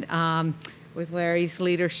 and with Larry's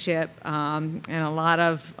leadership and a lot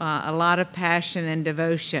of passion and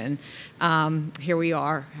devotion, here we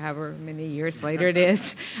are, however many years later it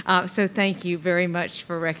is. So thank you very much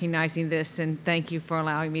for recognizing this, and thank you for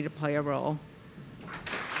allowing me to play a role.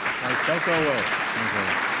 Thank you all.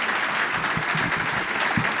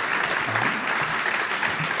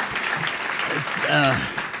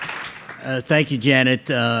 Thank you,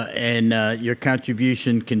 Janet, and your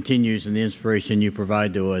contribution continues and the inspiration you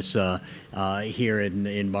provide to us here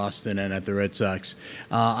in Boston and at the Red Sox.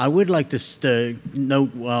 I would like to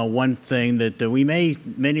note one thing, that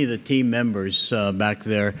many of the team members back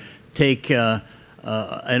there take an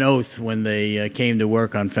oath when they came to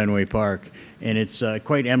work on Fenway Park, and it's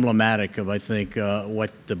quite emblematic of, I think,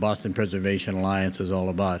 what the Boston Preservation Alliance is all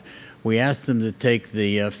about. We asked them to take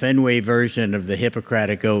the Fenway version of the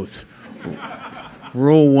Hippocratic Oath.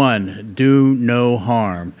 Rule 1, do no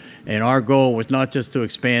harm. And our goal was not just to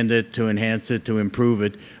expand it, to enhance it, to improve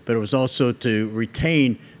it, but it was also to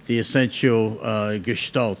retain the essential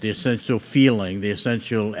gestalt, the essential feeling, the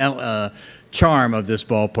essential charm of this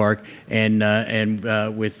ballpark, and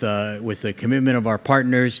with the commitment of our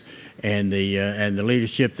partners and the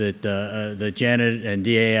leadership that Janet and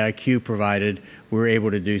DAIQ provided, we were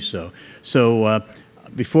able to do so. So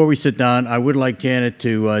before we sit down, I would like Janet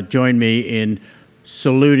to join me in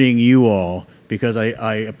saluting you all, because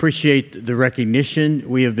I appreciate the recognition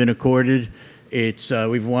we have been accorded.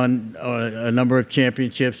 We've won a number of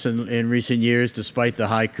championships in recent years, despite the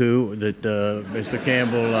haiku that Mr.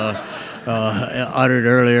 Campbell uttered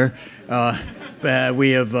earlier. We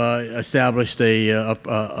have established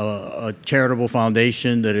a charitable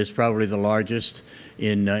foundation that is probably the largest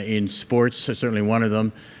in sports, certainly one of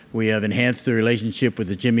them. We have enhanced the relationship with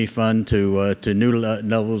the Jimmy Fund to new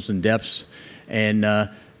levels and depths,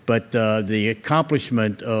 but the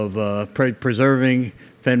accomplishment of preserving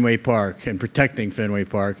Fenway Park and protecting Fenway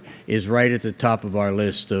Park is right at the top of our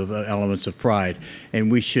list of elements of pride.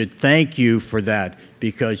 And we should thank you for that,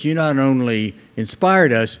 because you not only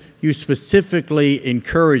inspired us, you specifically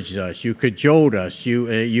encouraged us, you cajoled us,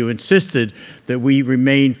 you insisted that we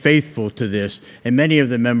remain faithful to this. And many of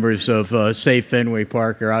the members of Save Fenway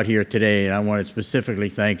Park are out here today, and I want to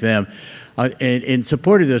specifically thank them. In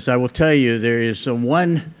support of this, I will tell you there is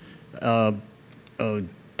one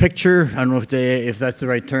picture, I don't know if that's the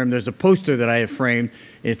right term, there's a poster that I have framed.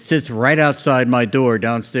 It sits right outside my door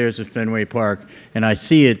downstairs at Fenway Park, and I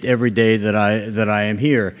see it every day that I am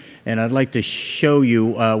here. And I'd like to show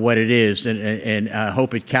you what it is, and I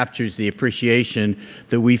hope it captures the appreciation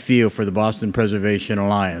that we feel for the Boston Preservation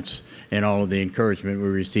Alliance and all of the encouragement we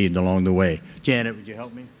received along the way. Janet, would you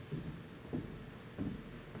help me?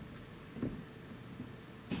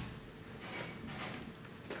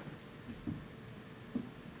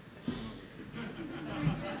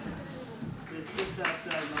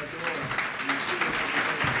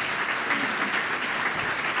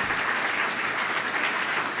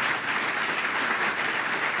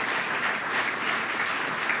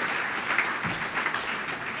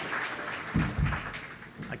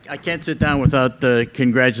 I can't sit down without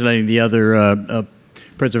congratulating the other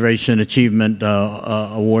Preservation Achievement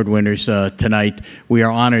Award winners tonight. We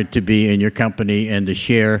are honored to be in your company and to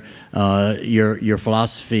share your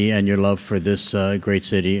philosophy and your love for this great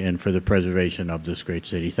city and for the preservation of this great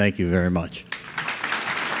city. Thank you very much.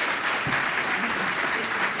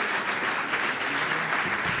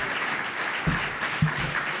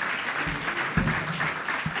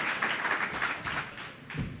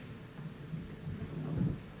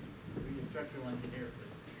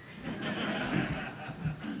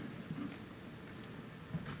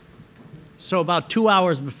 So about 2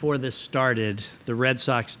 hours before this started, the Red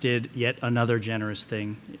Sox did yet another generous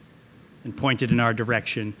thing and pointed in our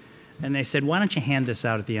direction. And they said, why don't you hand this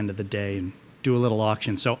out at the end of the day and do a little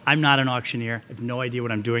auction? So I'm not an auctioneer. I have no idea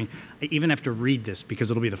what I'm doing. I even have to read this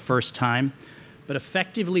because it'll be the first time. But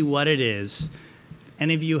effectively what it is,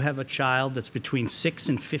 any of you have a child that's between 6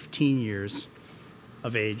 and 15 years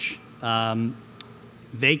of age,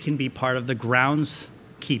 they can be part of the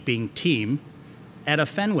groundskeeping team at a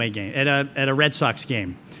Fenway game, at a Red Sox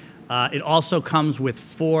game. It also comes with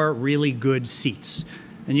 4 really good seats.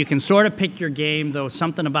 And you can sort of pick your game, though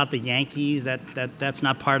something about the Yankees, that's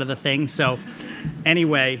not part of the thing. So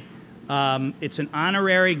anyway, it's an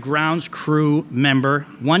honorary grounds crew member.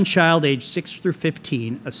 One child aged 6 through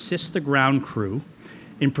 15 assists the ground crew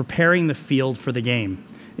in preparing the field for the game.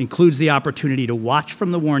 Includes the opportunity to watch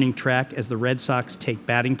from the warning track as the Red Sox take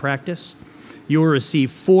batting practice. You will receive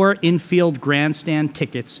 4 infield grandstand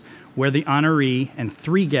tickets where the honoree and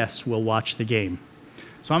 3 guests will watch the game.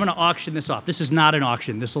 So I'm going to auction this off. This is not an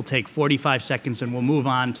auction. This will take 45 seconds, and we'll move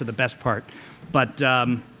on to the best part. But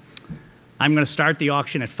I'm going to start the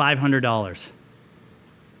auction at $500.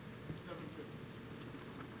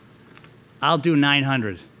 I'll do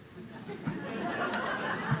 $900.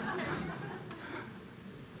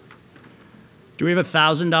 Do we have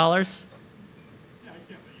 $1,000? Yeah, I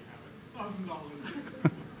can't let you have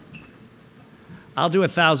it. $1,000. I'll do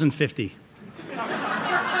 $1,050.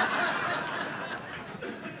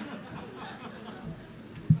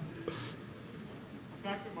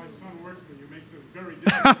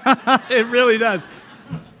 It really does.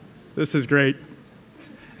 This is great.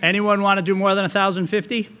 Anyone want to do more than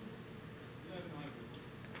 $1,050?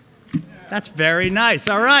 That's very nice.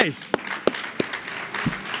 All right.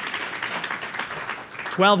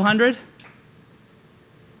 $1,200?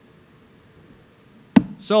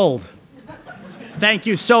 Sold. Thank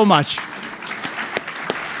you so much.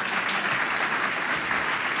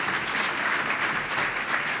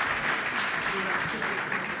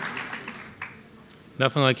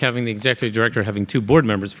 Nothing like having the executive director having 2 board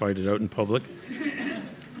members fight it out in public.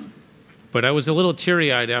 But I was a little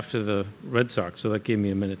teary-eyed after the Red Sox, so that gave me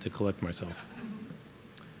a minute to collect myself.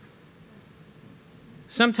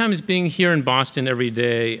 Sometimes being here in Boston every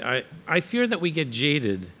day, I fear that we get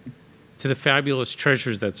jaded to the fabulous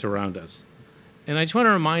treasures that surround us. And I just want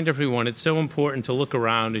to remind everyone it's so important to look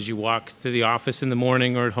around as you walk to the office in the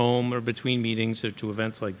morning or at home or between meetings or to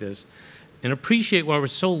events like this and appreciate why we're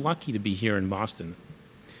so lucky to be here in Boston.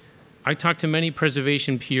 I talk to many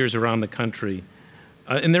preservation peers around the country,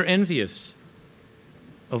 and they're envious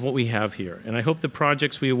of what we have here. And I hope the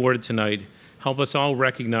projects we awarded tonight help us all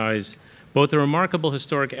recognize both the remarkable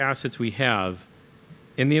historic assets we have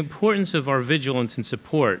and the importance of our vigilance and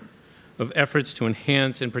support of efforts to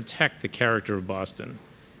enhance and protect the character of Boston.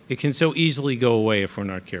 It can so easily go away if we're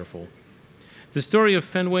not careful. The story of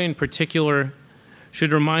Fenway in particular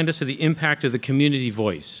should remind us of the impact of the community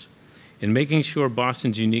voice in making sure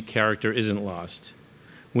Boston's unique character isn't lost.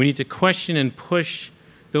 We need to question and push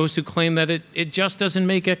those who claim that it just doesn't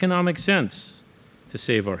make economic sense to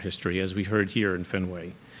save our history, as we heard here in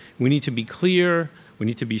Fenway. We need to be clear, we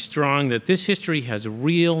need to be strong that this history has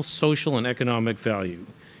real social and economic value,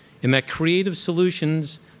 and that creative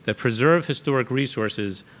solutions that preserve historic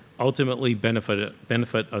resources ultimately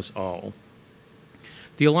benefit us all.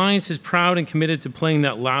 The Alliance is proud and committed to playing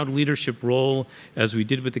that loud leadership role, as we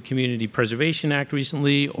did with the Community Preservation Act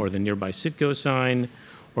recently, or the nearby Citgo sign,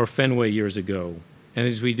 or Fenway years ago, and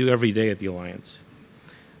as we do every day at the Alliance.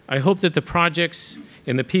 I hope that the projects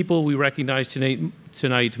and the people we recognize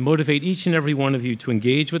tonight motivate each and every one of you to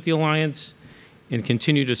engage with the Alliance and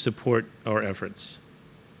continue to support our efforts.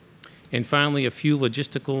 And finally, a few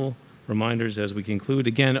logistical reminders as we conclude.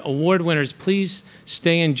 Again, award winners, please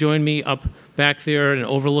stay and join me up back there and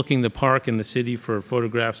overlooking the park and the city for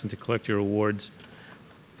photographs and to collect your awards.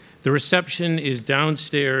 The reception is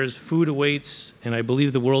downstairs, food awaits, and I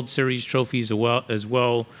believe the World Series trophies as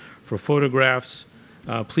well for photographs.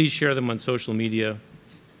 Please share them on social media.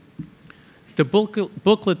 The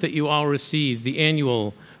booklet that you all received, the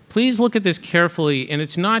annual, please look at this carefully, and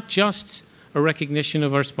it's not just a recognition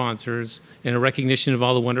of our sponsors and a recognition of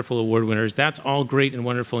all the wonderful award winners. That's all great and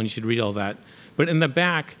wonderful, and you should read all that. But in the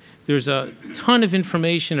back, there's a ton of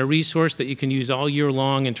information, a resource that you can use all year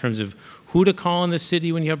long in terms of who to call in the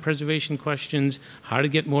city when you have preservation questions, how to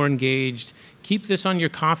get more engaged. Keep this on your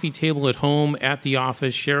coffee table at home, at the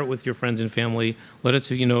office, share it with your friends and family. Let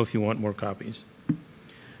us know if you want more copies.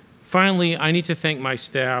 Finally, I need to thank my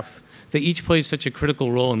staff. They each played such a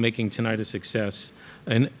critical role in making tonight a success.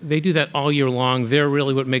 And they do that all year long. They're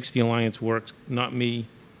really what makes the Alliance work, not me.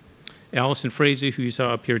 Allison Frazee, who you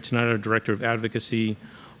saw up here tonight, our Director of Advocacy.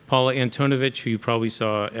 Paula Antonovich, who you probably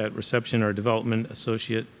saw at reception, our Development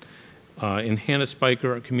Associate. And Hannah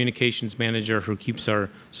Spiker, our Communications Manager, who keeps our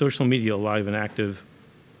social media alive and active.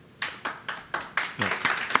 Yes.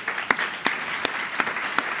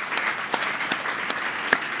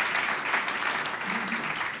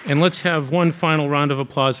 And let's have one final round of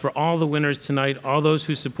applause for all the winners tonight, all those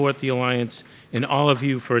who support the Alliance, and all of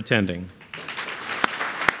you for attending.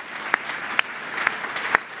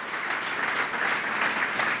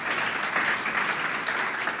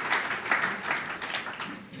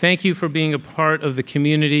 Thank you for being a part of the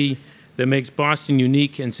community that makes Boston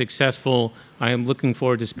unique and successful. I am looking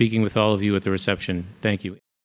forward to speaking with all of you at the reception. Thank you.